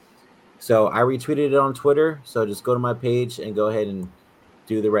 So I retweeted it on Twitter. So just go to my page and go ahead and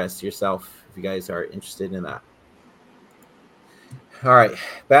do the rest yourself if you guys are interested in that. All right,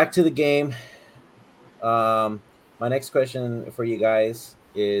 back to the game. My next question for you guys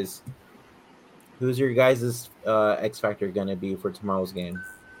is, who's your guys' X Factor going to be for tomorrow's game?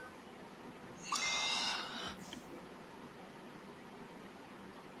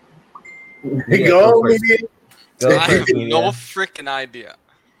 Yeah, Go, first. Media. Go I first, have Media. no freaking idea.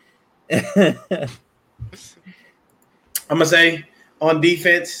 I'm gonna say on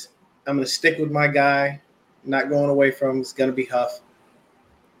defense, I'm gonna stick with my guy. Not going away from him. It's gonna be Huff.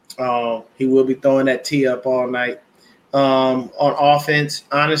 He will be throwing that tee up all night. On offense,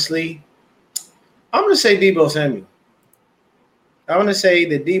 honestly, I'm gonna say Deebo Samuel. I'm gonna say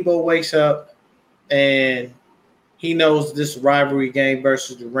that Deebo wakes up and he knows this rivalry game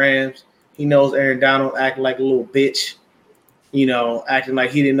versus the Rams. He knows Aaron Donald acting like a little bitch. You know, acting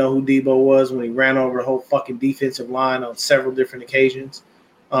like he didn't know who Deebo was when he ran over the whole fucking defensive line on several different occasions.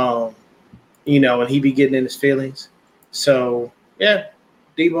 You know, and he be getting in his feelings. So, yeah,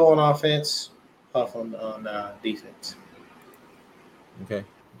 Deebo on offense, Huff on defense. Okay.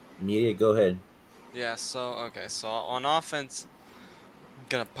 Media, go ahead. Yeah, so on offense,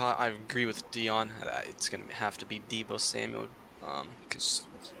 I agree with Dion. It's gonna have to be Deebo Samuel, because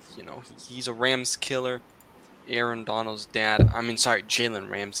he's a Rams killer. Aaron Donald's dad. Jalen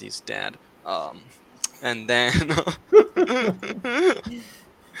Ramsey's dad. And then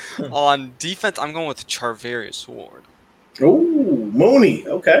on defense, I'm going with Charvarius Ward. Ooh, Mooney.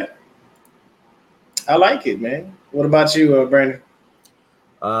 Okay. I like it, man. What about you, Brandon?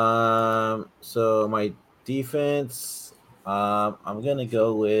 So my defense, I'm gonna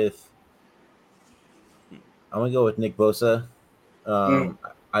go with Nick Bosa.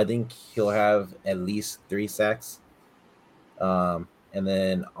 I think he'll have at least 3 sacks. And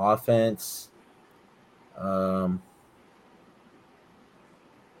then offense, I'm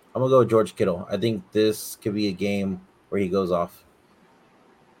gonna go with George Kittle. I think this could be a game where he goes off,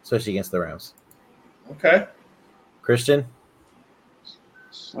 especially against the Rams. Okay. Christian?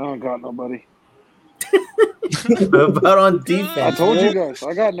 I don't got nobody. What about on defense? I told you guys,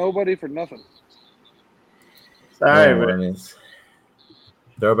 I got nobody for nothing. Sorry, Oh, man.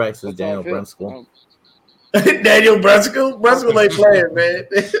 Throwbacks is That's Daniel how I feel. Brunskill. Daniel Brunskill? Brunskill ain't playing, man.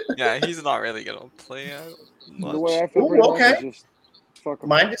 Yeah, he's not really gonna play much. The way I feel Ooh, pretty much okay. is just fuck 'em.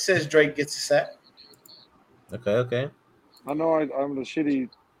 Mine just says Drake gets a sack. Okay. I know I'm the shitty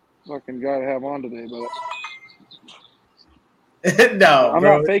fucking guy to have on today, but No, I'm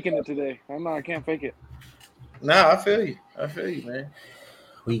bro. not faking it today. I can't fake it. No, I feel you, man.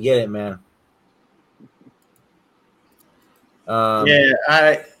 We get it, man. Yeah,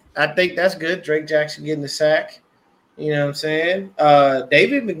 I think that's good. Drake Jackson getting the sack. You know what I'm saying?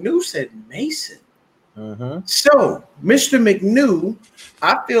 David McNew said Mason. Mm-hmm. So, Mr. McNew,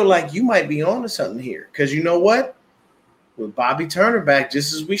 I feel like you might be on to something here. Because you know what? With Bobby Turner back,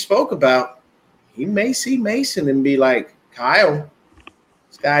 just as we spoke about, he may see Mason and be like, Kyle,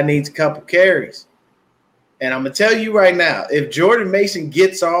 this guy needs a couple carries. And I'm going to tell you right now, if Jordan Mason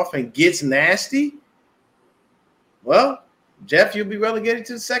gets off and gets nasty, well, Jeff, you'll be relegated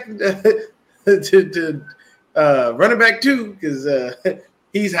to the second to running back 2 because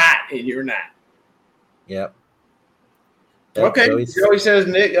he's hot and you're not. Yep. Okay. Joey says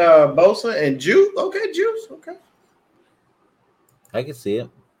Nick Bosa and Juice. Okay, Juice. Okay. I can see it.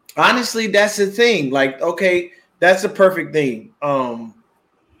 Honestly, that's the thing. Like, okay, that's the perfect thing.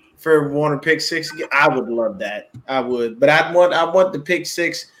 For Warner pick 6, I would love that. I would, but I want the pick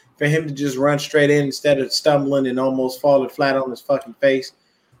 6 for him to just run straight in instead of stumbling and almost falling flat on his fucking face.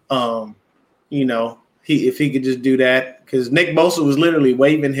 If he could just do that, because Nick Bosa was literally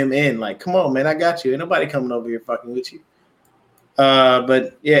waving him in, like, "Come on, man, I got you. Ain't nobody coming over here fucking with you."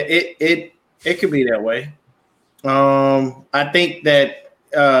 But yeah, it could be that way. I think that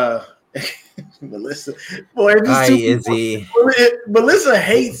Melissa, boy, Melissa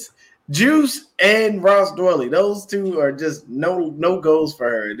hates Juice and Ross Dwelly. Those two are just no goals for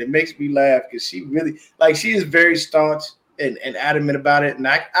her. It makes me laugh because she really, she is very staunch and adamant about it, and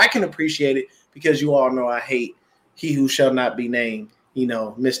I can appreciate it because you all know I hate he who shall not be named.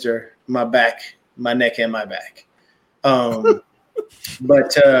 Mr. My back, my neck, and my back.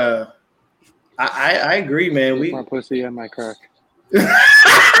 But I agree, man. My pussy and my crack.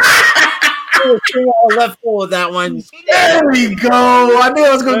 Left with that one. There we go. I knew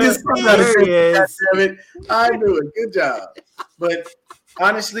I was going to get something out of There he it. is. God damn it. I knew it. Good job. But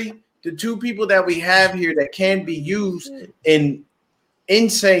honestly, the two people that we have here that can be used in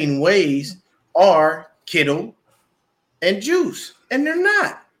insane ways are Kittle and Juice, and they're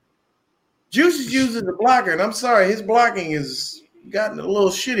not. Juice is used as a blocker, and I'm sorry, his blocking has gotten a little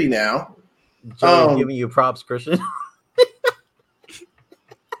shitty now. Joey's giving you props, Christian.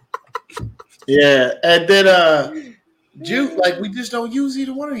 Yeah, and then Juice, like we just don't use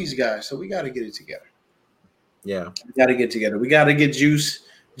either one of these guys, so we got to get it together. Yeah, we got to get together. We got to get Juice.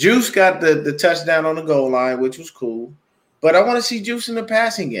 Juice got the touchdown on the goal line, which was cool, but I want to see Juice in the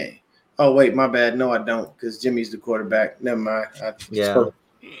passing game. Oh wait, my bad. No, I don't, because Jimmy's the quarterback. Never mind.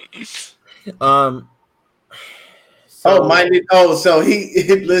 So he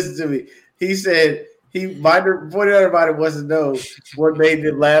listen to me. He said my 49er wants to know what made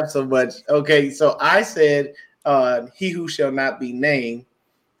them laugh so much. Okay, so I said he who shall not be named,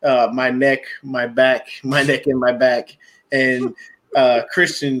 my neck, my back, and my back, and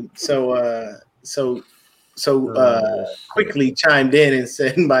Christian quickly chimed in and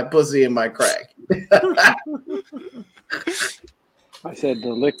said my pussy and my crack. I said the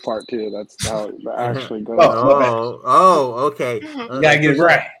lick part too. That's how it actually goes. Okay. Gotta get it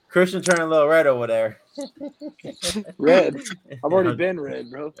right. Christian turning a little red over there. Red. I've already been red,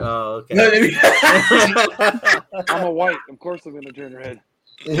 bro. Oh, okay. I'm a white. Of course I'm gonna turn red.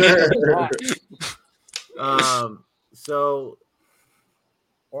 So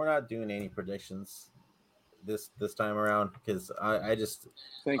we're not doing any predictions this time around because I'm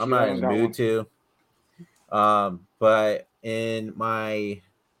not in the mood to. But in my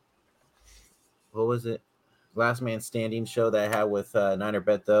Last Man Standing show that I had with Niner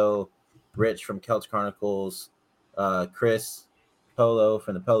Beto, Rich from Celts Chronicles, Chris Polo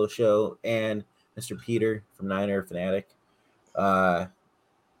from the Polo Show, and Mr. Peter from Niner Fanatic.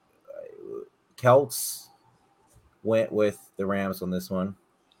 Celts went with the Rams on this one.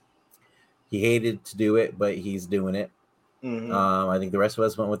 He hated to do it, but he's doing it. Mm-hmm. I think the rest of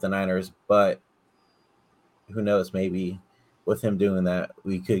us went with the Niners, but who knows? Maybe with him doing that,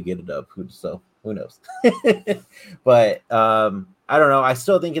 we could get it up. So who knows? But I don't know. I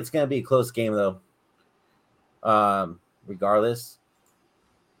still think it's going to be a close game, though. Regardless.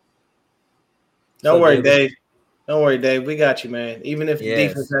 Don't worry, Dave. Don't worry, Dave. We got you, man. Even if the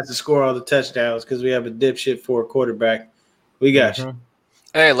defense has to score all the touchdowns because we have a dipshit for a quarterback, we got you.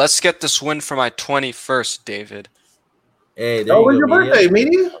 Hey, let's get this win for my 21st, David. Hey, when's your birthday,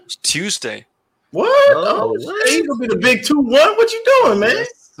 Media? Tuesday. What? Oh, shit. Gonna be the big 2-1. What you doing, man?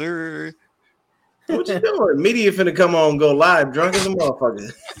 Yes, sir. What you doing? Media finna come on and go live, drunk as a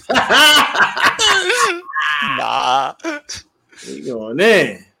motherfucker. Nah. You going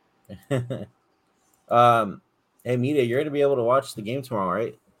in? Hey, Media, you're gonna be able to watch the game tomorrow,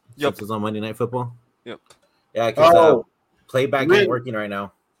 right? Yep. Since it's on Monday Night Football. Yep. Yeah, because playback ain't working right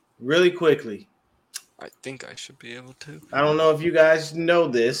now. Really quickly. I think I should be able to. I don't know if you guys know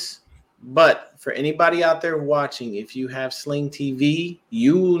this, but for anybody out there watching, if you have Sling TV,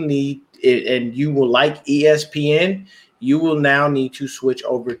 you will need it, and you will like ESPN, you will now need to switch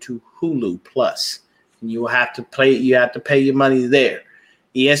over to Hulu Plus. And you will have to pay your money there.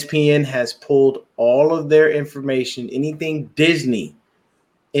 ESPN has pulled all of their information. Anything Disney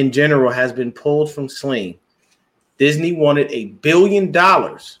in general has been pulled from Sling. Disney wanted $1 billion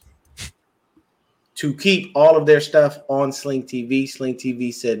to keep all of their stuff on Sling TV. Sling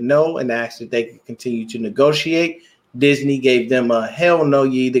TV said no and asked if they could continue to negotiate. Disney gave them a hell no.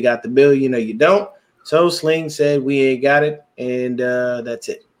 You either got the $1 billion or you don't. So Sling said we ain't got it, and that's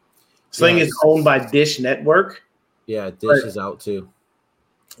it. Sling is owned by Dish Network. Yeah, Dish is out too.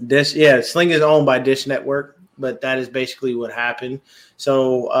 Sling is owned by Dish Network, but that is basically what happened.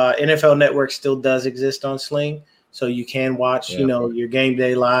 So NFL Network still does exist on Sling, so you can watch, your game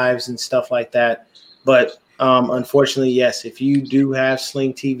day lives and stuff like that. But unfortunately, yes, if you do have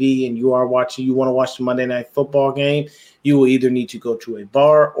Sling TV and you want to watch the Monday Night Football game, you will either need to go to a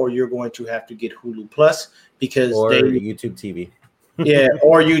bar or you're going to have to get Hulu Plus because YouTube TV.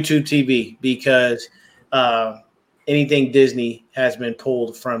 Or YouTube TV because anything Disney has been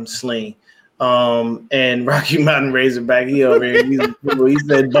pulled from Sling. And Rocky Mountain Razorback, he over here, he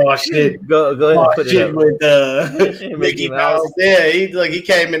said boss shit. Go ahead and put it up. With Mickey Mouse. Yeah, he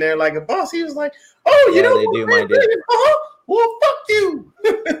came in there like a boss. He was like, "Oh, you know they do my day. Well, fuck you."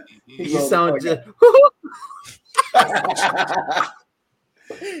 You sound just.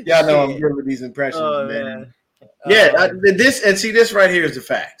 Y'all know I'm good with these impressions, man. This right here is the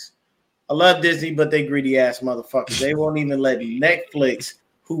facts. I love Disney, but they greedy ass motherfuckers. They won't even let Netflix,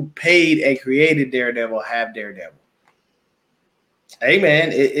 who paid and created Daredevil, have Daredevil. Hey man,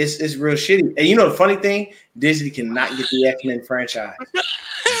 it's real shitty. And you know the funny thing, Disney cannot get the X-Men franchise.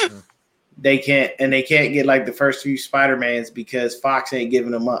 they can't get like the first few Spider-Mans because Fox ain't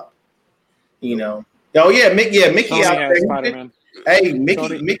giving them up. You know. Oh yeah, Mickey Sony out has there. Spider-Man. Hey,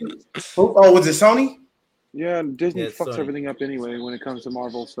 Mickey. Oh, was it Sony? Yeah, Disney Yeah, it's fucks Sony. everything up anyway when it comes to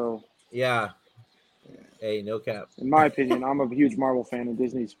Marvel. So, Yeah. Hey, no cap. in my opinion, I'm a huge Marvel fan, and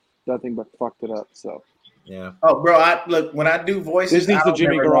Disney's nothing but fucked it up. So, Yeah. Oh, bro, look when I do voices. Disney's I the don't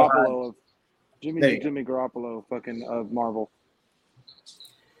Jimmy never know how- Garoppolo of There Jimmy you go. Garoppolo fucking of Marvel.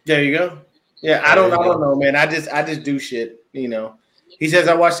 There you go. Yeah, I don't know, man. I just do shit. You know. He says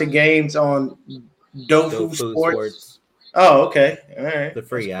I watch the games on Dofu Sports. Oh, okay. All right. The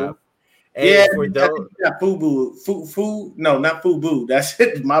free That's app. cool. Hey, Yeah, for I those, think you got Fubu. No, not Fubu. That's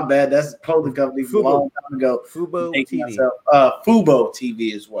it. My bad. That's a clothing company from a long time ago. Fubo Making TV. myself, Fubo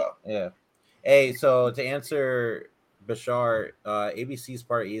TV as well. Yeah. Hey, so to answer Bashar, ABC's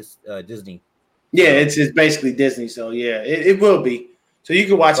part is Disney. Yeah, it's basically Disney. So yeah, it will be. So you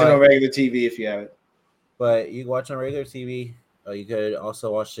can watch it on regular TV if you have it. But you can watch on regular TV. You could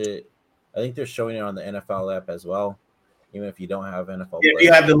also watch it. I think they're showing it on the NFL app as well, even if you don't have NFL. Yeah, if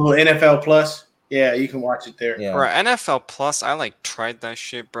you have the little NFL Plus, yeah, you can watch it there. Yeah. Bro, NFL Plus, I like tried that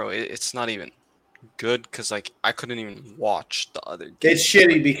shit, bro. It's not even good because like I couldn't even watch the other games. It's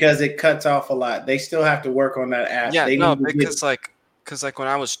shitty because it cuts off a lot. They still have to work on that app. Yeah, they no, need to because like when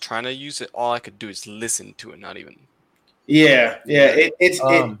I was trying to use it, all I could do is listen to it, not even. Yeah.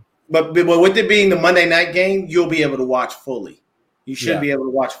 But with it being the Monday night game, you'll be able to watch fully. You should be able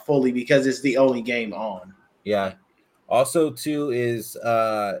to watch fully because it's the only game on. Yeah. Also, too, is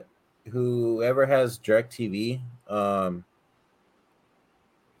whoever has DirecTV. I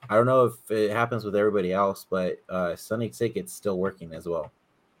don't know if it happens with everybody else, but Sunny Ticket's still working as well.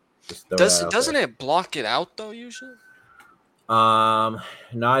 Doesn't it block it out though usually?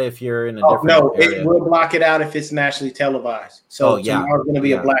 Not if you're in a different area. It will block it out if it's nationally televised. So tomorrow's going to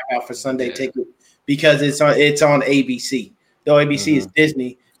be a blackout for Sunday Ticket because it's on ABC. Though ABC is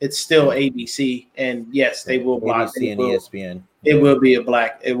Disney, it's still ABC, and yes, they will block ABC and ESPN. It will be a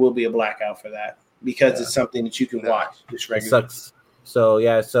blackout for that because it's something that you can watch. Just regularly. It sucks. So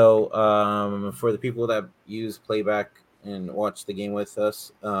for the people that use Playback and watch the game with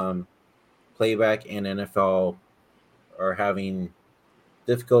us, Playback and NFL are having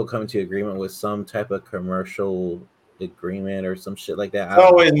difficult coming to agreement with some type of commercial agreement or some shit like that. It's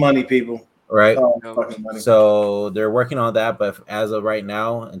always money, people. Right. Fucking money. So they're working on that, but as of right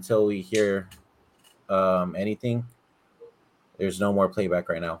now, until we hear anything, there's no more Playback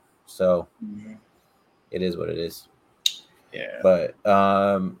right now. So it is what it is. Yeah. But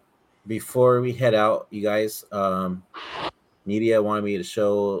before we head out, you guys, media wanted me to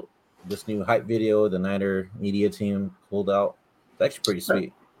show this new hype video the Niner media team pulled out. It's actually pretty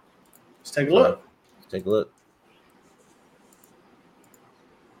sweet. Let's take a look. Let's take a look.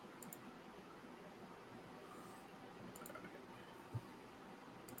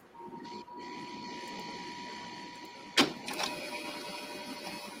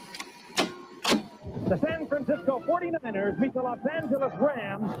 The San Francisco 49ers meet the Los Angeles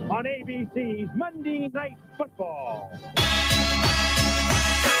Rams on ABC's Monday Night Football.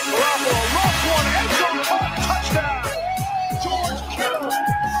 Garoppolo lost one, end zone caught, touchdown. George Kittle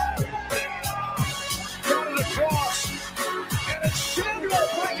got it across, and it's Samuel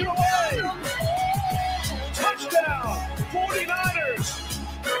breaking away. Touchdown, 49ers.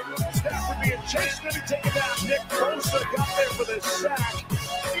 Stafford being chased, maybe taken down. Nick Bosa got there for the sack.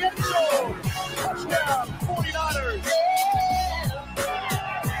 End zone, touchdown, 49ers.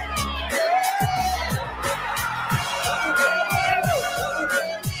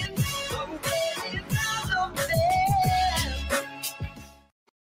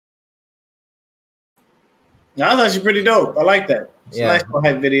 No, I thought she pretty dope. I like that. It's a nice little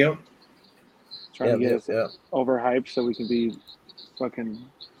hype video. Trying to get us overhyped so we can be fucking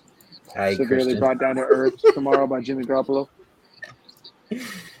severely Christian. brought down to earth tomorrow by Jimmy Garoppolo.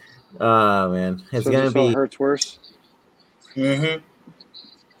 Oh man, it's gonna be hurts worse. Yeah,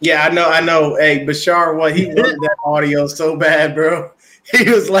 I know. Hey, Bashar, he wanted that audio so bad, bro. He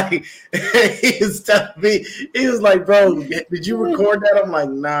was like, he was telling me, he was like, bro, did you record that? I'm like,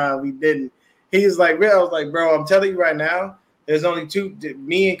 nah, we didn't. He was like, I was like, bro, I'm telling you right now, there's only two.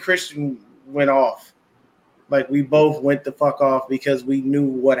 Me and Christian went off. Like, we both went the fuck off because we knew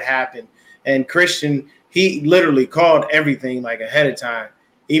what happened. And Christian, he literally called everything like ahead of time.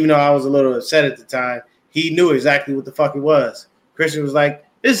 Even though I was a little upset at the time, he knew exactly what the fuck it was. Christian was like,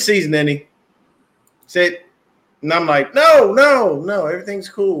 this is season ending. Said, and I'm like, no, everything's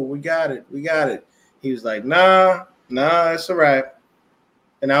cool. We got it. He was like, nah, it's all right.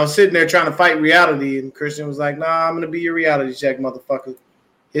 And I was sitting there trying to fight reality, and Christian was like, nah, I'm going to be your reality check, motherfucker.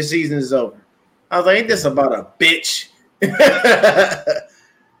 his season is over. I was like, ain't this about a bitch?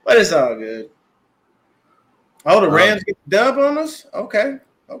 But it's all good. Oh, the Rams get the dub on us? Okay.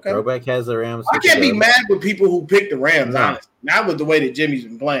 Throwback has the Rams. I can't be mad with people who pick the Rams, No. honestly. Not with the way that Jimmy's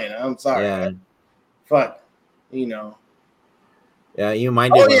been playing. I'm sorry. Yeah. Fuck. You know. Yeah, you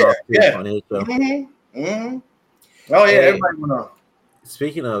might Oh, do yeah, yeah. on his show. Mm-hmm. Oh, yeah, Hey. everybody went on.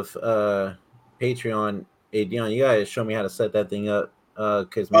 Speaking of Patreon, hey Dion, you guys show me how to set that thing up.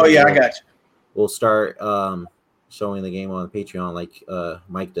 Because Oh, yeah, I got you. We'll start showing the game on Patreon like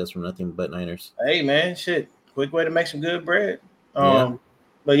Mike does from Nothing But Niners. Hey, man, shit. Quick way to make some good bread. Yeah.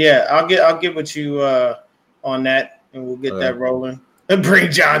 But yeah, I'll get with you on that, and we'll get that rolling. And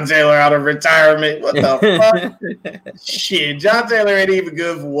bring John Taylor out of retirement. What the fuck? Shit, John Taylor ain't even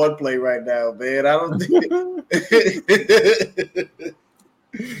good for one play right now, man. I don't think.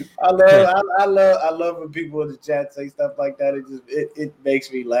 I love when people in the chat say stuff like that. It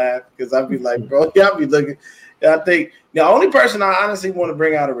makes me laugh because I'll be like, bro, y'all be looking. I think the only person I honestly want to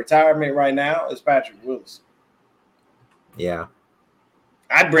bring out of retirement right now is Patrick Willis. Yeah.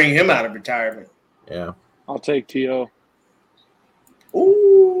 I'd bring him out of retirement. Yeah. I'll take T.O.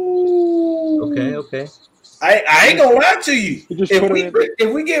 Ooh. Okay. I ain't gonna lie to you.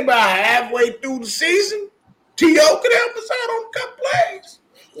 If we get about halfway through the season, T.O. could help us out on a couple plays.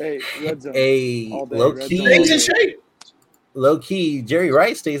 Hey, red zone. A Low Stays in shape. low key, Jerry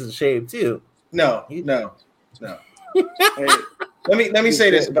Rice stays in shape too. No. Hey, Let me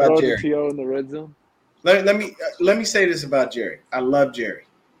say this about Jerry. T.O. in the red zone. Let me say this about Jerry. I love Jerry.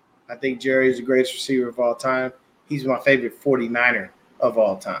 I think Jerry is the greatest receiver of all time. He's my favorite 49er of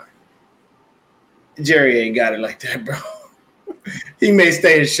all time. Jerry ain't got it like that, bro. He may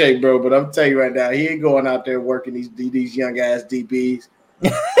stay in shape, bro, but I'm telling you right now, he ain't going out there working these young ass DBs.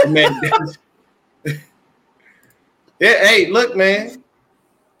 Man, yeah, hey, look, man.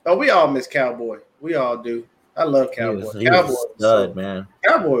 Oh, we all miss Cowboy. We all do. I love Cowboy. He was a stud, man.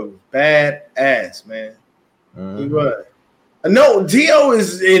 Cowboy was badass, man. Mhm. He was. No, T.O.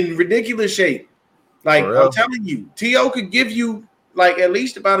 is in ridiculous shape. Like, For real? I'm telling you, T.O. could give you, like, at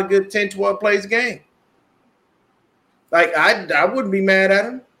least about a good 10, 12 plays a game. Like, I wouldn't be mad at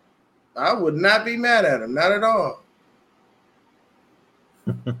him. I would not be mad at him. Not at all.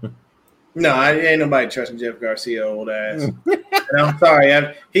 No, I ain't nobody trusting Jeff Garcia, old ass. And I'm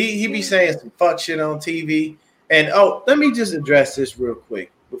sorry. He be saying some fuck shit on TV. And, let me just address this real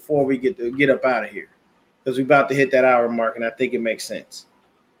quick before we get up out of here. Because we're about to hit that hour mark, and I think it makes sense.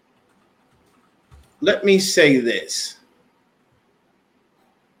 Let me say this.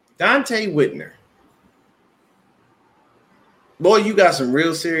 Dante Whitner. Boy, you got some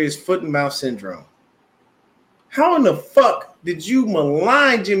real serious foot and mouth syndrome. How in the fuck did you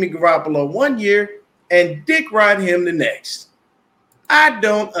malign Jimmy Garoppolo one year and dick ride him the next? I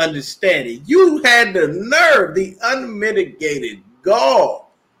don't understand it. You had the nerve, the unmitigated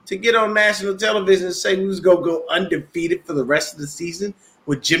gall to get on national television and say we was going to go undefeated for the rest of the season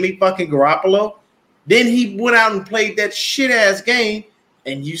with Jimmy fucking Garoppolo. Then he went out and played that shit-ass game,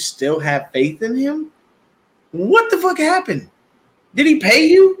 and you still have faith in him? What the fuck happened? Did he pay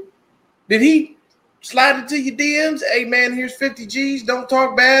you? Did he slide into your DMs? Hey, man, here's 50 G's. Don't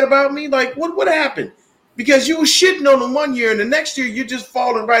talk bad about me. Like, what happened? Because you were shitting on him one year, and the next year you're just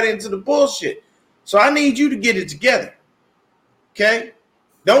falling right into the bullshit. So I need you to get it together, okay?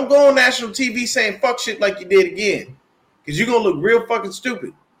 Don't go on national TV saying fuck shit like you did again, because you're going to look real fucking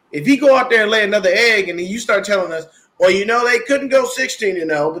stupid. If he go out there and lay another egg, and then you start telling us, well, you know, they couldn't go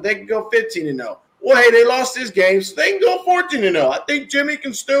 16-0, but they can go 15-0. Well, hey, they lost this game, so they can go 14-0. I think Jimmy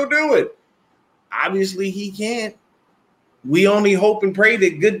can still do it. Obviously, he can't. We only hope and pray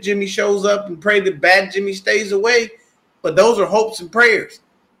that good Jimmy shows up and pray that bad Jimmy stays away. But those are hopes and prayers,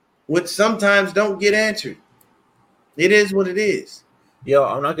 which sometimes don't get answered. It is what it is. Yo,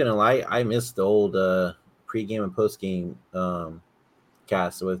 I'm not gonna lie, I missed the old pregame and postgame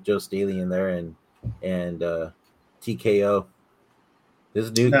cast with Joe Staley in there and TKO. This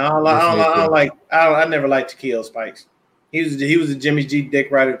dude. No, I never liked Takeo Spikes. He was a Jimmy G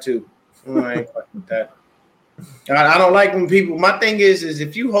dick rider too. I ain't fucking with that. I don't like when people. My thing is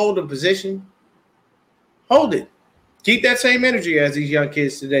if you hold a position, hold it. Keep that same energy as these young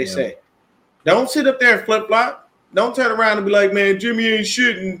kids today say. Don't sit up there and flip flop. Don't turn around and be like, man, Jimmy ain't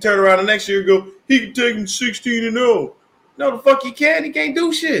shit, and turn around the next year and go, he can take him 16-0. No, the fuck he can't. He can't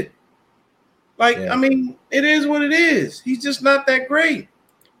do shit. Like, I mean, it is what it is. He's just not that great.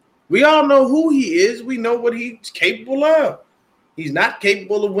 We all know who he is. We know what he's capable of. He's not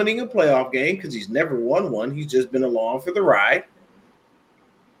capable of winning a playoff game because he's never won one. He's just been along for the ride.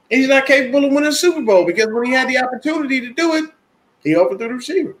 And he's not capable of winning a Super Bowl because when he had the opportunity to do it, He overthrew the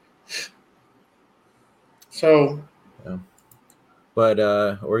receiver. So, but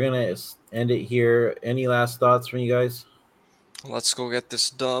we're gonna end it here. Any last thoughts from you guys? Let's go get this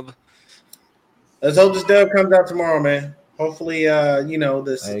dub. let's hope this dub comes out tomorrow, man. Hopefully, the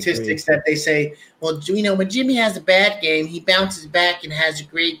I statistics that they say, well, when Jimmy has a bad game, he bounces back and has a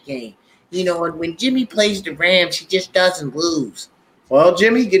great game. When Jimmy plays the Rams, he just doesn't lose. Well,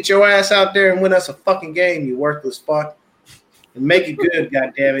 Jimmy, get your ass out there and win us a fucking game, you worthless fuck. And make it good,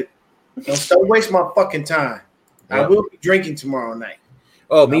 goddammit. Don't waste my fucking time. I will be drinking tomorrow night.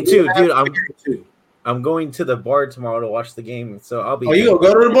 Oh, me too, dude. I'm going to the bar tomorrow to watch the game, so I'll be. Oh, you gonna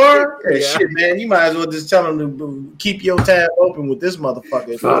go to the bar? Yeah. Shit, man. You might as well just tell them to keep your tab open with this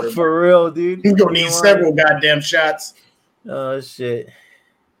motherfucker. Fuck, for real, dude. You're gonna need several goddamn shots. Oh shit.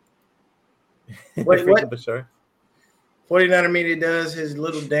 Wait, what? Bashar. 49er Media does his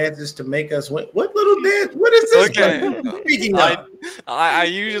little dances to make us win. What little dance? What is this? Okay. Speaking of, I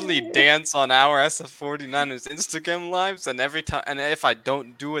usually dance on our SF49ers Instagram lives, and every time, and if I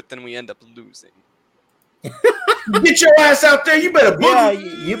don't do it, then we end up losing. get your ass out there. You better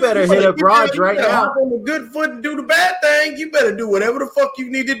boogie. You better hit up Raj right now. Hop on the good foot and do the bad thing. You better do whatever the fuck you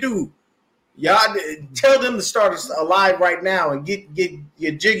need to do. Y'all tell them to start us alive right now and get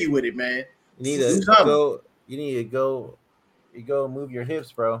jiggy with it, man. You need to go. You need to go. You go move your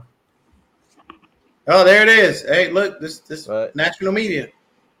hips, bro. Oh, there it is. Hey, look, this What? national media.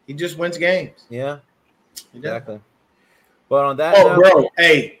 He just wins games. Yeah, He does. exactly. But on that Oh, note, bro,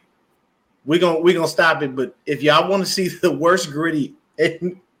 hey, we gonna stop it. But if y'all want to see the worst gritty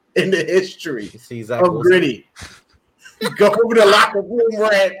in the history you see Zach of Wilson. gritty, go over to locker room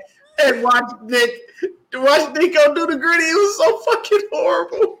rant and watch Nick. Watch Nico do the gritty. It was so fucking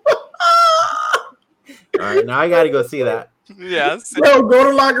horrible. All right, now I got to go see that. Yes. Bro, go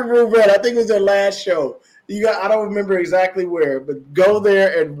to locker room rant. I think it was their last show. I don't remember exactly where, but go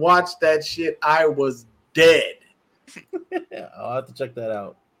there and watch that shit. I was dead. Yeah, I'll have to check that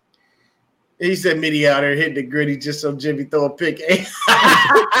out. He said Mitty out there hitting the gritty just so Jimmy throw a pick.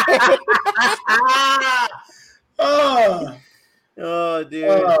 Oh, dude.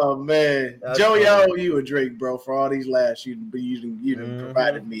 Oh man, That's Joey, I funny. owe you a drink, bro, for all these laughs you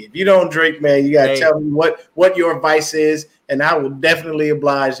provided me. If you don't drink, man, you gotta tell me what your advice is, and I will definitely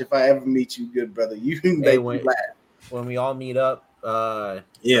oblige if I ever meet you, good brother. You can make me laugh. When we all meet up, towards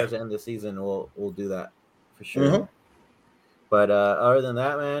the end of the season, we'll do that for sure. Mhm. But other than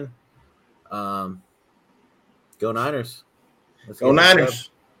that, man, go Niners. Let's Go get this Niners.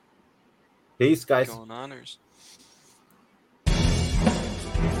 dub. Peace, guys. Going honors.